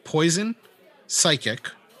to poison,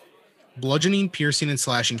 psychic, bludgeoning, piercing, and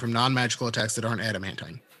slashing from non-magical attacks that aren't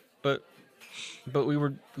adamantine. But we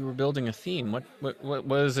were building a theme. What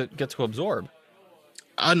does it get to absorb?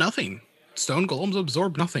 Nothing. Stone golems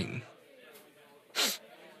absorb nothing.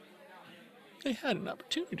 They had an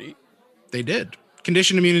opportunity. They did.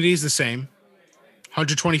 Condition immunity is the same.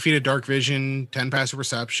 120 feet of dark vision, 10 passive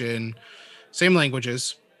perception, same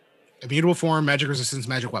languages. Immutable form, magic resistance,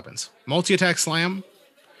 magic weapons. Multi-attack slam.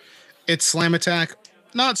 Its slam attack,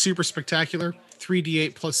 not super spectacular.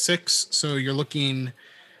 3d8 plus 6. So you're looking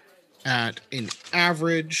at an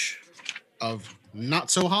average of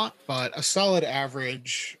not so hot, but a solid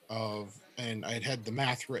average of, and I had the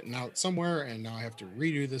math written out somewhere, and now I have to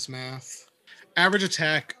redo this math. Average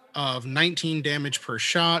attack of 19 damage per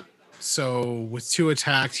shot. So with 2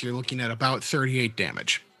 attacks, you're looking at about 38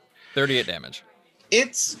 damage. 38 damage.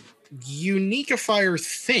 Its unique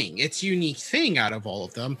thing out of all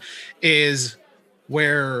of them is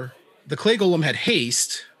where the clay golem had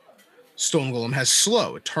haste, stone golem has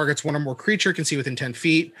slow. It targets 1 or more creature, can see within 10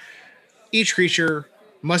 feet. Each creature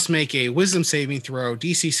must make a wisdom saving throw,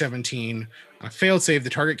 DC 17. On a failed save, the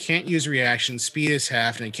target can't use reaction, speed is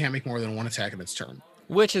halved, and it can't make more than 1 attack in its turn.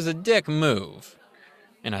 Which is a dick move.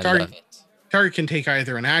 And I love it. Target can take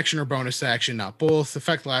either an action or bonus action, not both.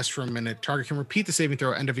 Effect lasts for a minute. Target can repeat the saving throw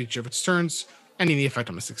at the end of each of its turns, ending the effect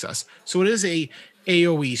on a success. So it is a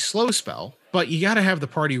AoE slow spell, but you got to have the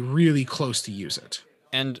party really close to use it.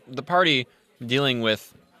 And the party dealing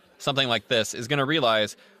with something like this is going to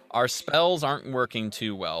realize our spells aren't working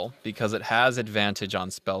too well because it has advantage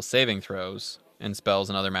on spell saving throws and spells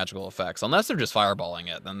and other magical effects. Unless they're just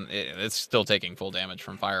fireballing it, then it's still taking full damage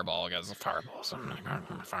from fireball against fireball.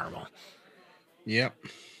 Fireball. Yep.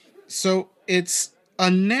 So it's a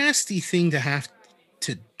nasty thing to have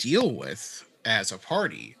to deal with as a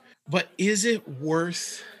party, but is it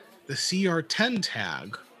worth the CR10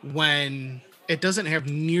 tag when it doesn't have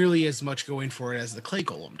nearly as much going for it as the Clay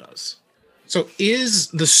Golem does? So is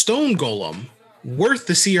the Stone Golem worth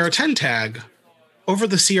the CR10 tag over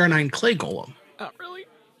the CR9 Clay Golem? Not really.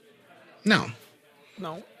 No.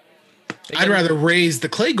 No. I'd rather raise the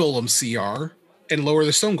Clay Golem CR and lower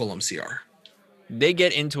the Stone Golem CR. They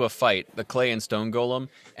get into a fight, the Clay and Stone Golem,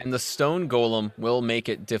 and the Stone Golem will make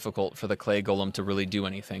it difficult for the Clay Golem to really do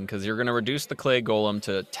anything, because you're going to reduce the Clay Golem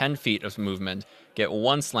to 10 feet of movement, get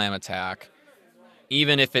one slam attack.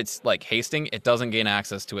 Even if it's like hasting, it doesn't gain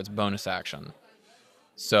access to its bonus action.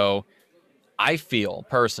 So I feel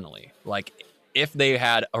personally like if they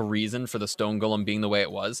had a reason for the Stone Golem being the way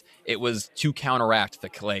it was to counteract the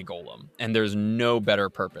Clay Golem, and there's no better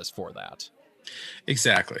purpose for that.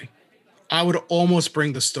 Exactly. I would almost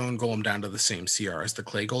bring the Stone Golem down to the same CR as the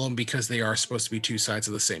Clay Golem because they are supposed to be two sides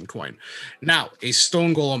of the same coin. Now, a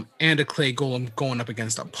Stone Golem and a Clay Golem going up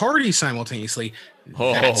against a party simultaneously,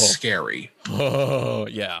 that's scary. Oh,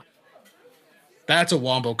 yeah. That's a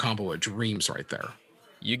wombo combo of dreams right there.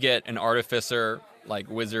 You get an artificer like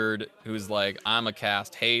wizard who's like, I'm a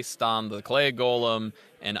cast haste on the Clay Golem,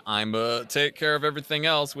 and I'm take care of everything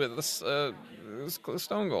else with this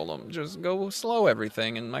Stone Golem. Just go slow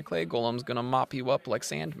everything, and my Clay Golem's gonna mop you up like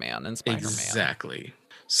Sandman and Spider-Man. Exactly.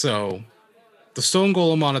 So the Stone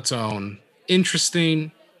Golem on its own,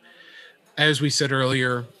 interesting. As we said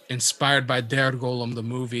earlier, inspired by Derr Golem, the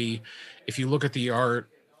movie. If you look at the art,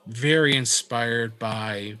 very inspired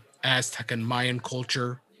by Aztec and Mayan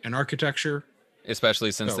culture and architecture.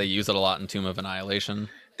 Especially since they use it a lot in Tomb of Annihilation.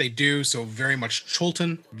 They do, so very much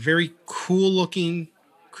Cholton. Very cool looking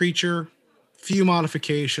creature. Few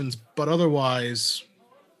modifications, but otherwise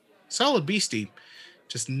solid beastie.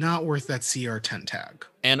 Just not worth that CR10 tag.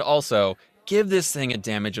 And also, give this thing a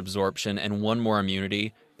damage absorption and one more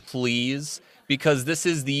immunity, please, because this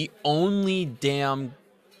is the only damn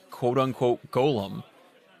quote-unquote golem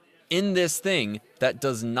in this thing that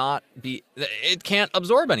does not it can't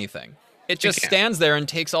absorb anything. It just stands there and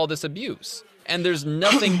takes all this abuse. And there's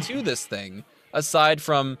nothing to this thing aside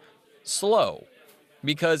from slow.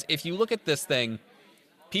 Because if you look at this thing,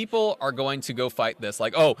 people are going to go fight this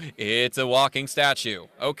like, oh, it's a walking statue.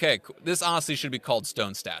 Okay, this honestly should be called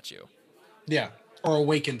Stone Statue. Yeah, or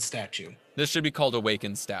Awakened Statue. This should be called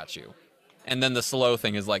Awakened Statue. And then the slow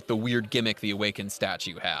thing is like the weird gimmick the Awakened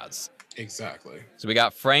Statue has. Exactly. So we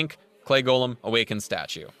got Frank, Clay Golem, Awakened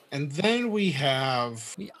Statue. And then we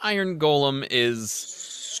have... The Iron Golem is...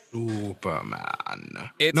 Superman.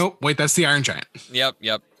 Nope, wait, that's the Iron Giant.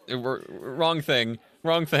 Yep. Wrong thing.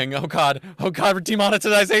 Oh god,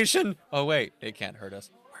 demonetization. Oh wait, it can't hurt us.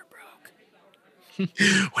 We're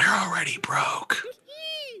broke. We're already broke.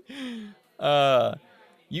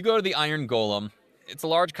 You go to the Iron Golem. It's a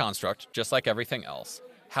large construct, just like everything else.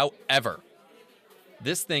 However,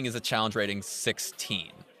 this thing is a challenge rating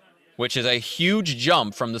 16, which is a huge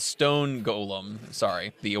jump from the Stone Golem.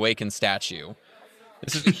 Sorry, the Awakened Statue.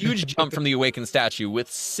 This is a huge jump from the Awakened Statue with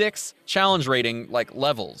 6 challenge rating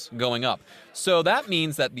levels going up. So that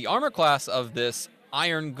means that the armor class of this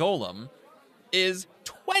Iron Golem is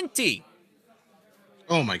 20.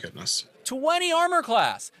 Oh my goodness. 20 armor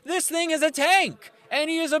class. This thing is a tank, and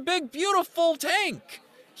he is a big, beautiful tank.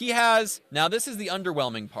 He has, now this is the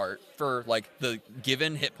underwhelming part for the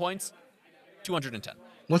given hit points, 210.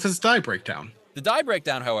 What's his die breakdown? The die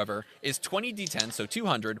breakdown, however, is 20 d10, so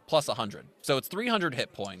 200 plus 100. So it's 300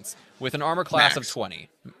 hit points with an armor class of 20.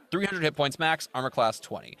 300 hit points max, armor class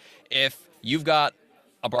 20. If you've got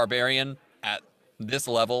a barbarian at this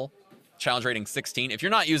level, challenge rating 16, if you're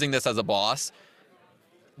not using this as a boss,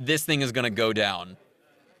 this thing is going to go down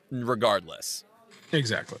regardless.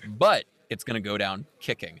 Exactly. But it's going to go down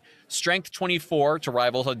kicking. Strength 24 to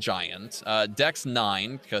rival a giant. Dex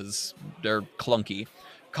 9, because they're clunky.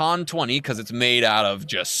 Con 20, because it's made out of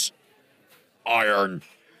just iron.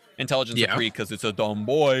 Intelligence of 3, because it's a dumb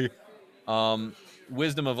boy.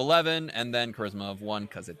 Wisdom of 11, and then Charisma of 1,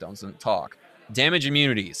 because it doesn't talk. Damage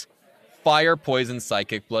immunities. fire, poison,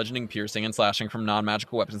 psychic, bludgeoning, piercing, and slashing from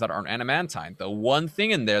non-magical weapons that aren't adamantine. The one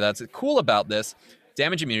thing in there that's cool about this,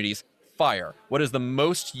 damage immunities, fire. What is the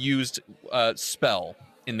most used spell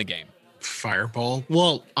in the game? Fireball.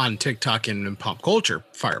 Well, on TikTok and in pop culture,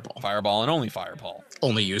 Fireball. Fireball and only Fireball.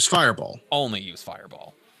 Only use Fireball. Only use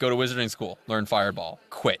Fireball. Go to wizarding school, learn Fireball,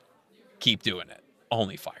 quit. Keep doing it.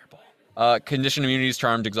 Only Fireball. Condition immunities,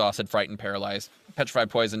 charmed, exhausted, frightened, paralyzed,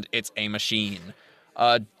 petrified, poisoned. It's a machine.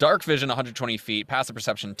 Dark vision, 120 feet. Passive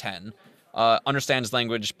perception, 10. Understands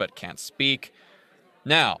language, but can't speak.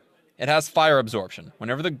 Now, it has fire absorption.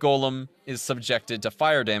 Whenever the golem is subjected to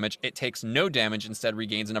fire damage, it takes no damage, instead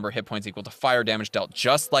regains a number of hit points equal to fire damage dealt,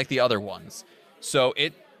 just like the other ones. So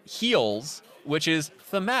it heals, which is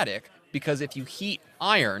thematic, because if you heat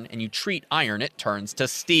iron and you treat iron, it turns to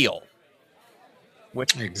steel.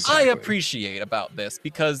 Which I appreciate about this,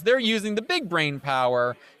 because they're using the big brain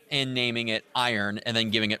power and naming it iron and then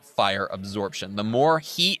giving it fire absorption. The more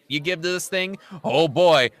heat you give to this thing, oh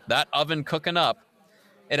boy, that oven cooking up.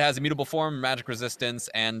 It has immutable form, magic resistance,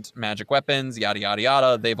 and magic weapons, yada, yada,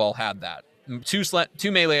 yada. They've all had that.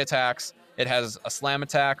 Two melee attacks. It has a slam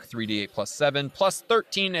attack, 3d8 plus 7, plus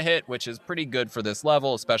 13 to hit, which is pretty good for this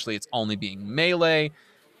level, especially it's only being melee.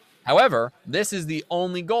 However, this is the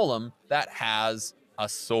only golem that has a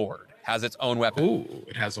sword, has its own weapon. Ooh,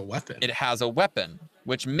 it has a weapon. It has a weapon,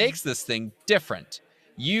 which makes this thing different.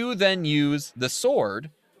 You then use the sword.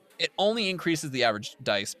 It only increases the average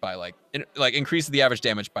dice by increases the average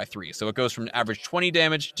damage by 3. So it goes from average 20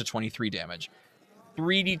 damage to 23 damage.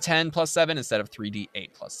 3d10 plus 7 instead of 3d8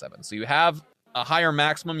 plus 7. So you have a higher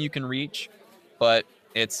maximum you can reach, but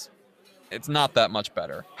it's not that much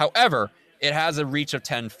better. However, it has a reach of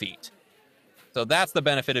 10 feet. So that's the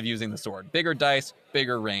benefit of using the sword. Bigger dice,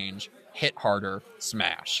 bigger range, hit harder,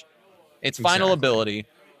 smash. Its final ability,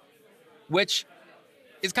 which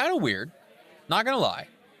is kind of weird, not gonna lie.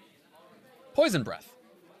 Poison breath.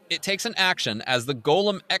 It takes an action as the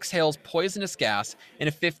golem exhales poisonous gas in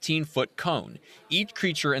a 15-foot cone. Each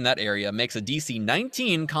creature in that area makes a DC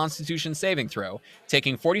 19 Constitution saving throw,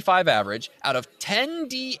 taking 45 average out of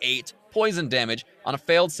 10d8 poison damage on a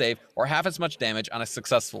failed save, or half as much damage on a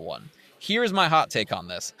successful one. Here's my hot take on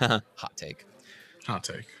this. Hot take. Hot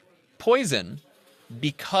take. Poison,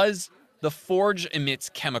 because the forge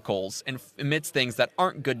emits chemicals and emits things that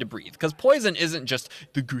aren't good to breathe. Because poison isn't just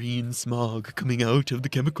the green smog coming out of the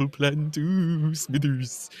chemical plant. Ooh,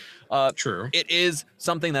 Smithers. True. It is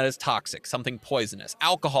something that is toxic, something poisonous.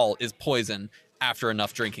 Alcohol is poison after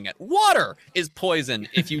enough drinking it. Water is poison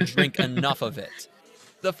if you drink enough of it.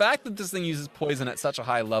 The fact that this thing uses poison at such a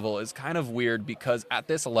high level is kind of weird, because at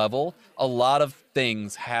this level, a lot of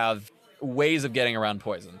things have ways of getting around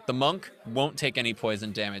poison. The monk won't take any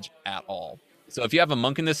poison damage at all. So if you have a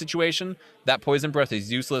monk in this situation, that poison breath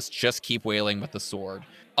is useless. Just keep wailing with the sword.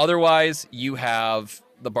 Otherwise, you have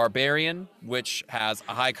the barbarian, which has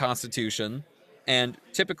a high constitution, and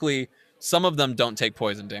typically some of them don't take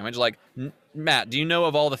poison damage. Like, Matt, do you know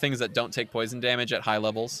of all the things that don't take poison damage at high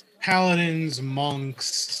levels? Paladins, monks,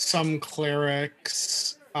 some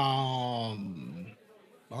clerics, are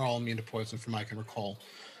all immune to poison from what I can recall.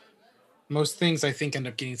 Most things, I think, end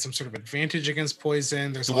up getting some sort of advantage against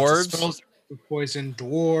poison. There's lots of spells with poison.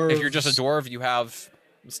 Dwarves. If you're just a dwarf, you have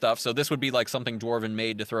stuff. So this would be like something dwarven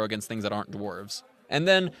made to throw against things that aren't dwarves. And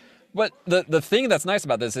then, but the thing that's nice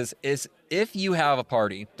about this is if you have a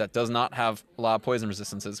party that does not have a lot of poison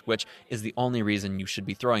resistances, which is the only reason you should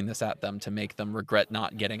be throwing this at them, to make them regret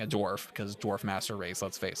not getting a dwarf, because dwarf master race,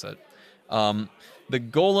 let's face it. The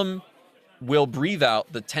golem will breathe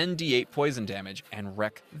out the 10d8 poison damage and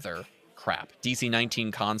wreck their crap. DC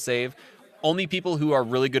 19 con save. Only people who are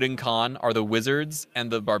really good in con are the wizards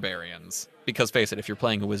and the barbarians. Because face it, if you're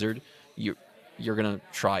playing a wizard, you're gonna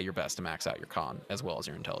try your best to max out your con as well as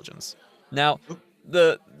your intelligence. Now,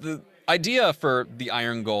 the idea for the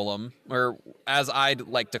Iron Golem, or as I'd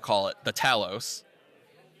like to call it, the Talos,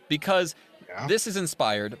 because this is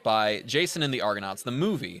inspired by Jason and the Argonauts, the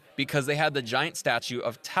movie, because they had the giant statue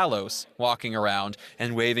of Talos walking around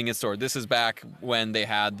and waving his sword. This is back when they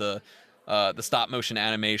had the stop motion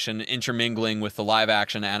animation intermingling with the live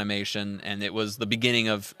action animation, and it was the beginning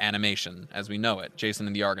of animation as we know it, Jason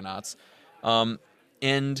and the Argonauts.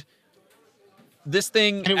 And this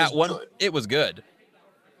thing it was good.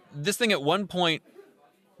 This thing at one point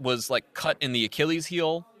was like cut in the Achilles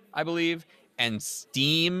heel, I believe, and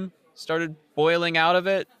steam started boiling out of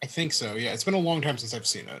it. I think so, yeah. It's been a long time since I've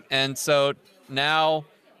seen it. And so now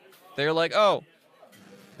they're like, oh,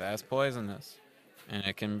 that's poisonous. And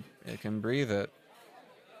it can breathe it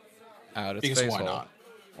out its face hole. Not?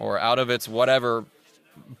 Or out of its whatever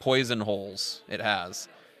poison holes it has.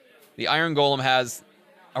 The Iron Golem has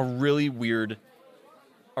a really weird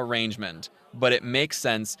arrangement, but it makes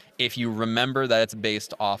sense if you remember that it's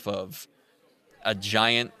based off of a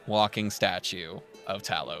giant walking statue of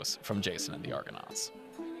Talos from Jason and the Argonauts.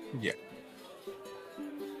 Yeah.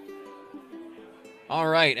 All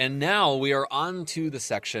right, and now we are on to the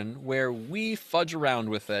section where we fudge around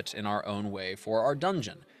with it in our own way for our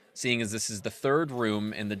dungeon. Seeing as this is the third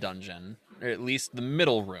room in the dungeon, or at least the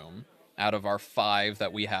middle room, out of our 5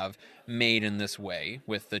 that we have made in this way,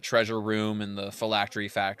 with the treasure room and the phylactery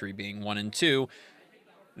factory being 1 and 2,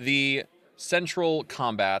 the central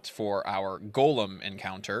combat for our golem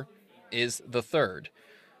encounter is the third.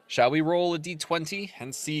 Shall we roll a d20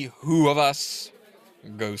 and see who of us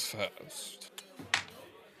goes first?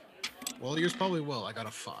 Well, yours probably will. I got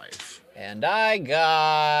a 5. And I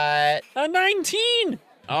got a 19.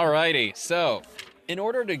 Alrighty, so in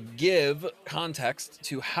order to give context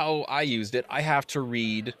to how I used it, I have to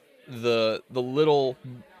read the little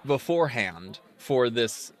beforehand for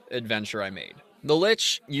this adventure I made. The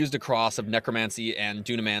Lich used a cross of necromancy and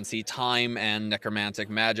dunamancy, time and necromantic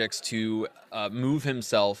magics to move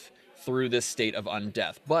himself through this state of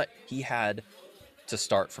undeath, but he had to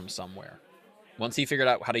start from somewhere. Once he figured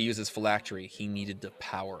out how to use his phylactery, he needed to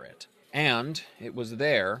power it. And it was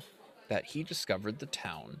there that he discovered the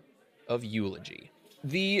town of Eulogy.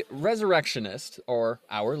 The Resurrectionist, or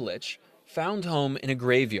our Lich, found home in a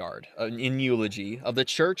graveyard in Eulogy of the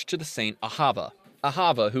church to the saint Ahava.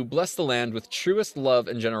 Ahava, who blessed the land with truest love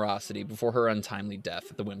and generosity before her untimely death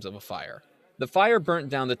at the whims of a fire. The fire burnt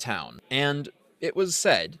down the town, and it was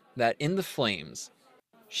said that in the flames,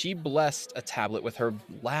 she blessed a tablet with her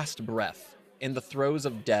last breath in the throes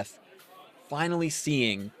of death, finally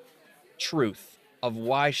seeing truth of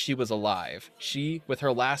why she was alive. She, with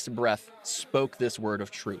her last breath, spoke this word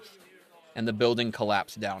of truth, and the building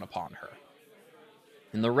collapsed down upon her.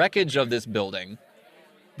 In the wreckage of this building,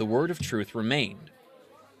 the word of truth remained,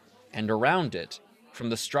 and around it,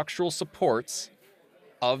 from the structural supports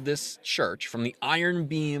of this church, from the iron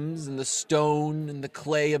beams and the stone and the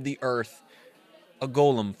clay of the earth, a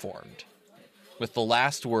golem formed, with the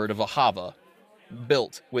last word of Ahava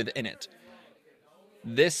built within it.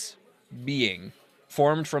 This being,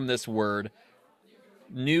 formed from this word,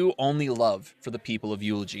 knew only love for the people of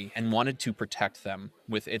Eulogy and wanted to protect them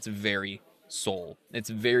with its very soul, its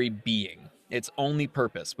very being. Its only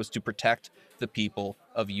purpose was to protect the people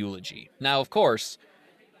of Eulogy. Now, of course,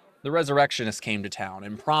 the Resurrectionist came to town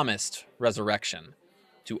and promised resurrection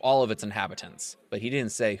to all of its inhabitants, but he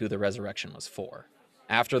didn't say who the resurrection was for.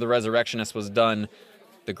 After the Resurrectionist was done,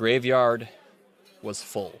 the graveyard was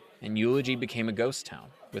full, and Eulogy became a ghost town,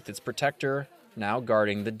 with its protector now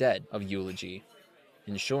guarding the dead of Eulogy,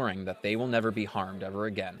 ensuring that they will never be harmed ever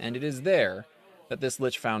again. And it is there that this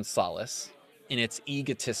Lich found solace, in its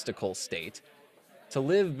egotistical state, to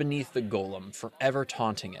live beneath the golem, forever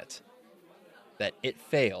taunting it that it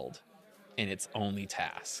failed in its only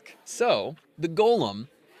task. So, the golem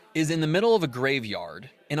is in the middle of a graveyard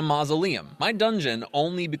in a mausoleum. My dungeon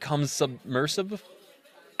only becomes submersive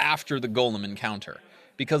after the golem encounter,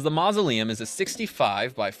 because the mausoleum is a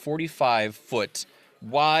 65 by 45 foot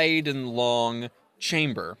wide and long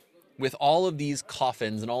chamber with all of these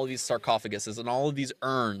coffins and all of these sarcophaguses and all of these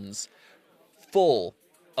urns full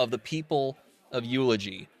of the people of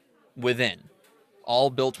Eulogy within, all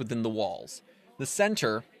built within the walls. The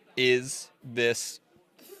center is this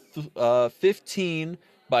 15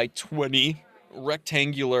 by 20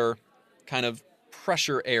 rectangular kind of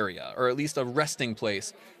pressure area, or at least a resting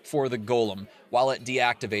place for the golem while it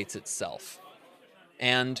deactivates itself.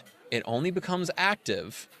 And it only becomes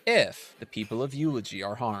active if the people of Eulogy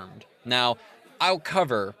are harmed. Now, I'll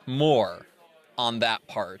cover more on that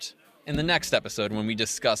part in the next episode when we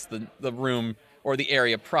discuss the room or the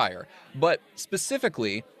area prior. But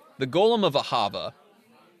specifically, the Golem of Ahava,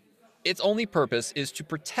 its only purpose is to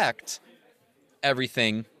protect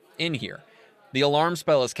everything in here. The alarm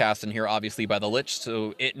spell is cast in here, obviously, by the Lich,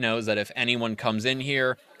 so it knows that if anyone comes in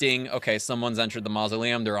here, ding, okay, someone's entered the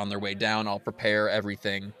mausoleum, they're on their way down, I'll prepare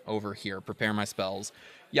everything over here, prepare my spells,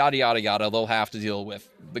 yada, yada, yada. They'll have to deal with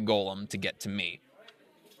the golem to get to me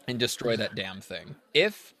and destroy that damn thing.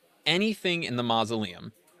 If anything in the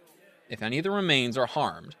mausoleum, if any of the remains are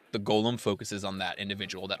harmed, the golem focuses on that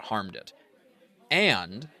individual that harmed it.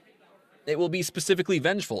 And it will be specifically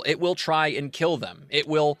vengeful. It will try and kill them. It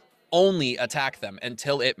will only attack them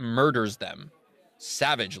until it murders them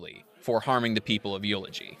savagely for harming the people of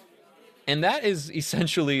Eulogy. And that is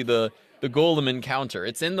essentially the golem encounter.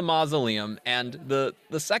 It's in the mausoleum, and the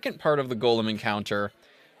second part of the golem encounter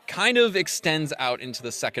kind of extends out into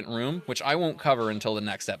the second room, which I won't cover until the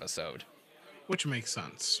next episode. Which makes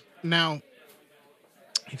sense. Now,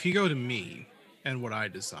 if you go to me and what I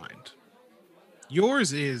designed,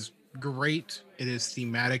 yours is great. It is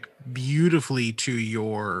thematic beautifully to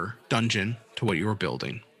your dungeon, to what you were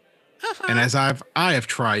building. And as I have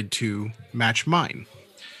tried to match mine.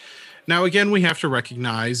 Now, again, we have to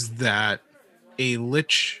recognize that a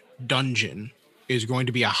Lich dungeon is going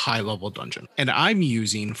to be a high-level dungeon. And I'm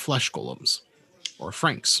using flesh golems, or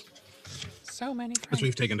franks, So many as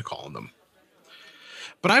we've taken to calling them.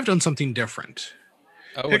 But I've done something different.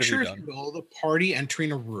 Oh, what have Picture, you if done? you will, the party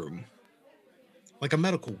entering a room, like a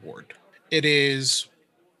medical ward. It is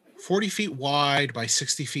 40 feet wide by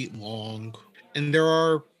 60 feet long, and there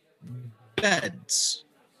are beds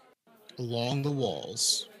along the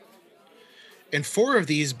walls. And 4 of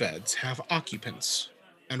these beds have occupants,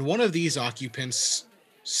 and one of these occupants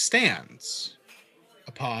stands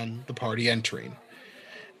upon the party entering.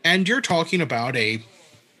 And you're talking about a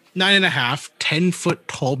 9.5, 10-foot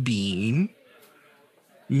tall being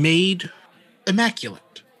made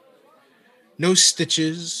immaculate. No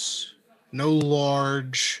stitches, no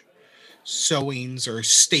large sewings or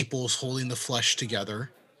staples holding the flesh together,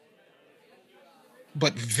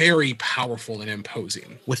 but very powerful and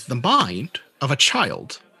imposing, with the mind of a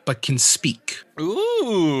child, but can speak.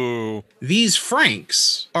 Ooh. These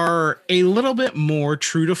Franks are a little bit more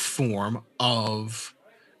true to form of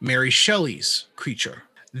Mary Shelley's creature.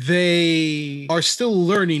 They are still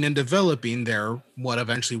learning and developing their what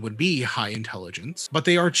eventually would be high intelligence, but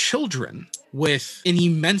they are children with an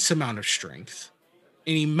immense amount of strength,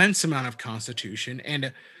 an immense amount of constitution,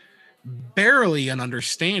 and barely an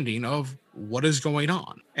understanding of what is going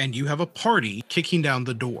on. And you have a party kicking down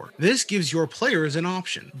the door. This gives your players an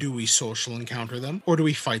option. Do we social encounter them, or do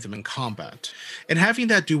we fight them in combat? And having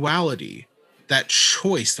that duality, that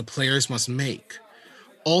choice the players must make,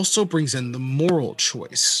 also brings in the moral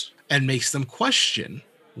choice and makes them question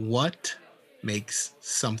what makes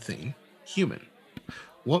something human?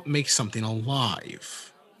 What makes something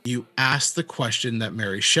alive? You ask the question that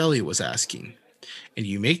Mary Shelley was asking, and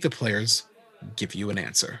you make the players give you an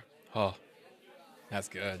answer. Oh, that's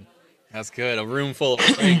good. That's good. A room full of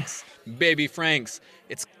Franks, baby Franks.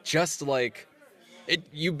 It's just like it.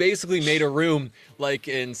 You basically made a room like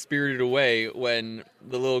in Spirited Away when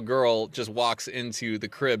the little girl just walks into the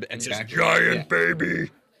crib and just giant baby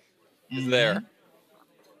is there.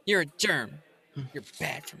 You're a germ. You're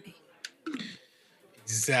bad for me.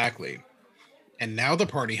 Exactly. And now the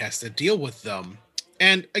party has to deal with them.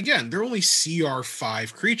 And again, they're only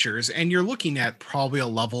CR5 creatures, and you're looking at probably a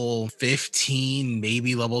level 15,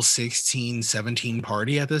 maybe level 16, 17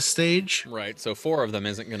 party at this stage. Right. So 4 of them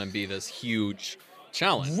isn't going to be this huge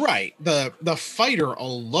challenge. Right. The fighter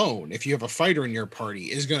alone, if you have a fighter in your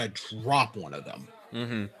party, is going to drop one of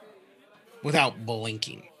them without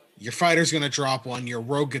blinking. Your fighter's going to drop one. Your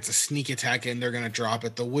rogue gets a sneak attack in. They're going to drop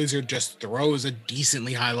it. The wizard just throws a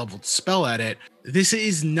decently high level spell at it. This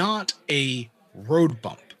is not a road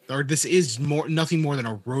bump, or this is nothing more than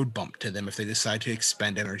a road bump to them if they decide to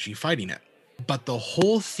expend energy fighting it. But the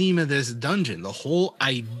whole theme of this dungeon, the whole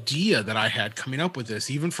idea that I had coming up with this,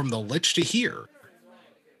 even from the Lich to here,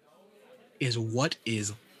 is what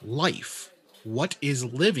is life? What is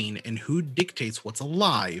living, and who dictates what's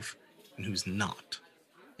alive and who's not?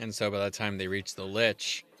 And so by the time they reach the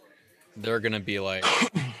Lich, they're going to be like...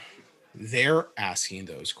 They're asking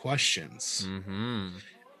those questions.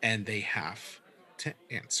 And they have to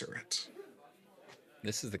answer it.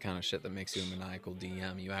 This is the kind of shit that makes you a maniacal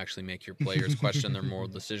DM. You actually make your players question their moral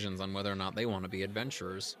decisions on whether or not they want to be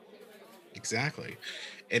adventurers. Exactly.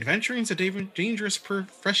 Adventuring's a dangerous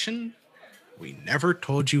profession. We never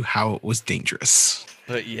told you how it was dangerous.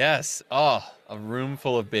 But yes, a room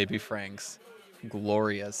full of baby Franks.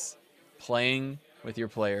 Glorious. Playing with your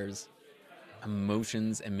players,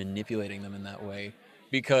 emotions, and manipulating them in that way.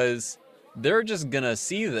 Because they're just gonna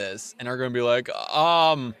see this and are gonna be like,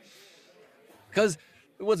 because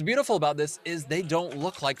what's beautiful about this is they don't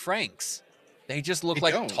look like Franks. They just look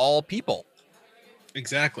like tall people.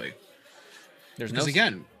 Exactly. Because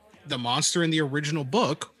again, the monster in the original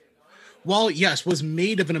book, while yes, was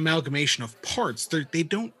made of an amalgamation of parts, they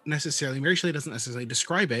don't necessarily, Mary Shelley doesn't necessarily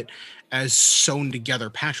describe it as sewn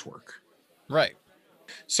together patchwork. Right.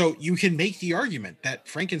 So you can make the argument that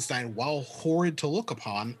Frankenstein, while horrid to look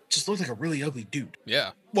upon, just looked like a really ugly dude.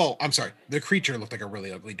 Yeah. Well, I'm sorry. The creature looked like a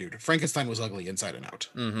really ugly dude. Frankenstein was ugly inside and out.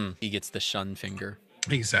 He gets the shun finger.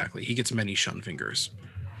 Exactly. He gets many shun fingers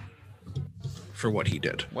for what he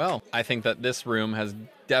did. Well, I think that this room has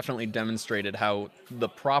definitely demonstrated how the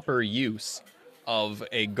proper use of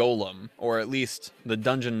a golem, or at least the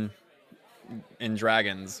Dungeon and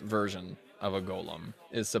Dragons version of a golem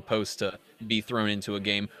is supposed to be thrown into a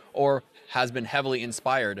game, or has been heavily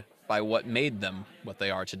inspired by what made them what they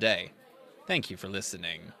are today. Thank you for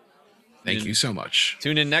listening. Thank you so much.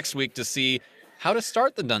 Tune in next week to see how to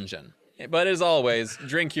start the dungeon. But as always,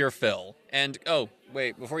 drink your fill. And, oh,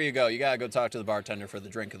 wait, before you go, you gotta go talk to the bartender for the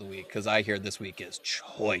drink of the week, because I hear this week is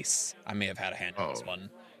choice. I may have had a hand in this one.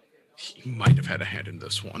 He might have had a hand in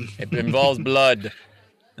this one. It involves blood.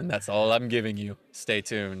 And that's all I'm giving you. Stay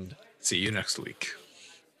tuned. See you next week.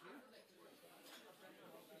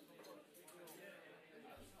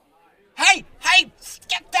 Hey,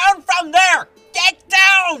 get down from there! Get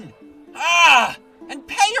down! And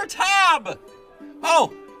pay your tab!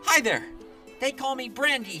 Oh, hi there. They call me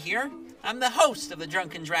Brandy here. I'm the host of the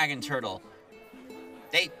Drunken Dragon Turtle.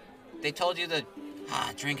 They told you the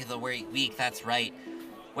drink of the week, that's right.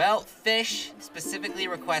 Well, Fish specifically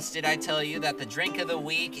requested I tell you that the drink of the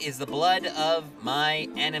week is the blood of my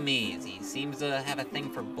enemies. He seems to have a thing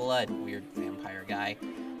for blood, weird vampire guy.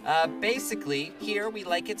 Basically, here we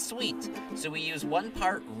like it sweet, so we use 1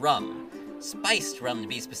 part rum, spiced rum to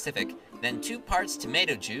be specific, then 2 parts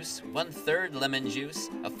tomato juice, 1/3 lemon juice,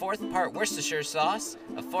 a 4th part Worcestershire sauce,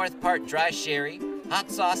 a 4th part dry sherry, hot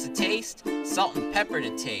sauce to taste, salt and pepper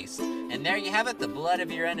to taste, and there you have it, the blood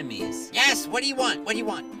of your enemies. Yes, what do you want? What do you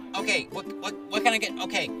want? Okay, what can I get?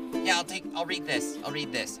 Okay, yeah, I'll read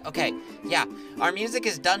this. Okay, yeah, our music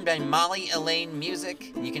is done by Molly Elaine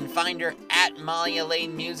Music. You can find her at Molly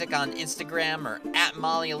Elaine Music on Instagram or at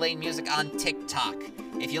Molly Elaine Music on TikTok.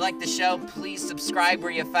 If you like the show, please subscribe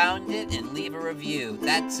where you found it and leave a review.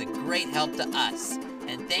 That's a great help to us.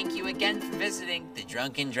 And thank you again for visiting the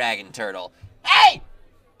Drunken Dragon Turtle. Hey!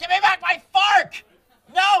 Give me back my fork!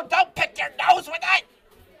 No, don't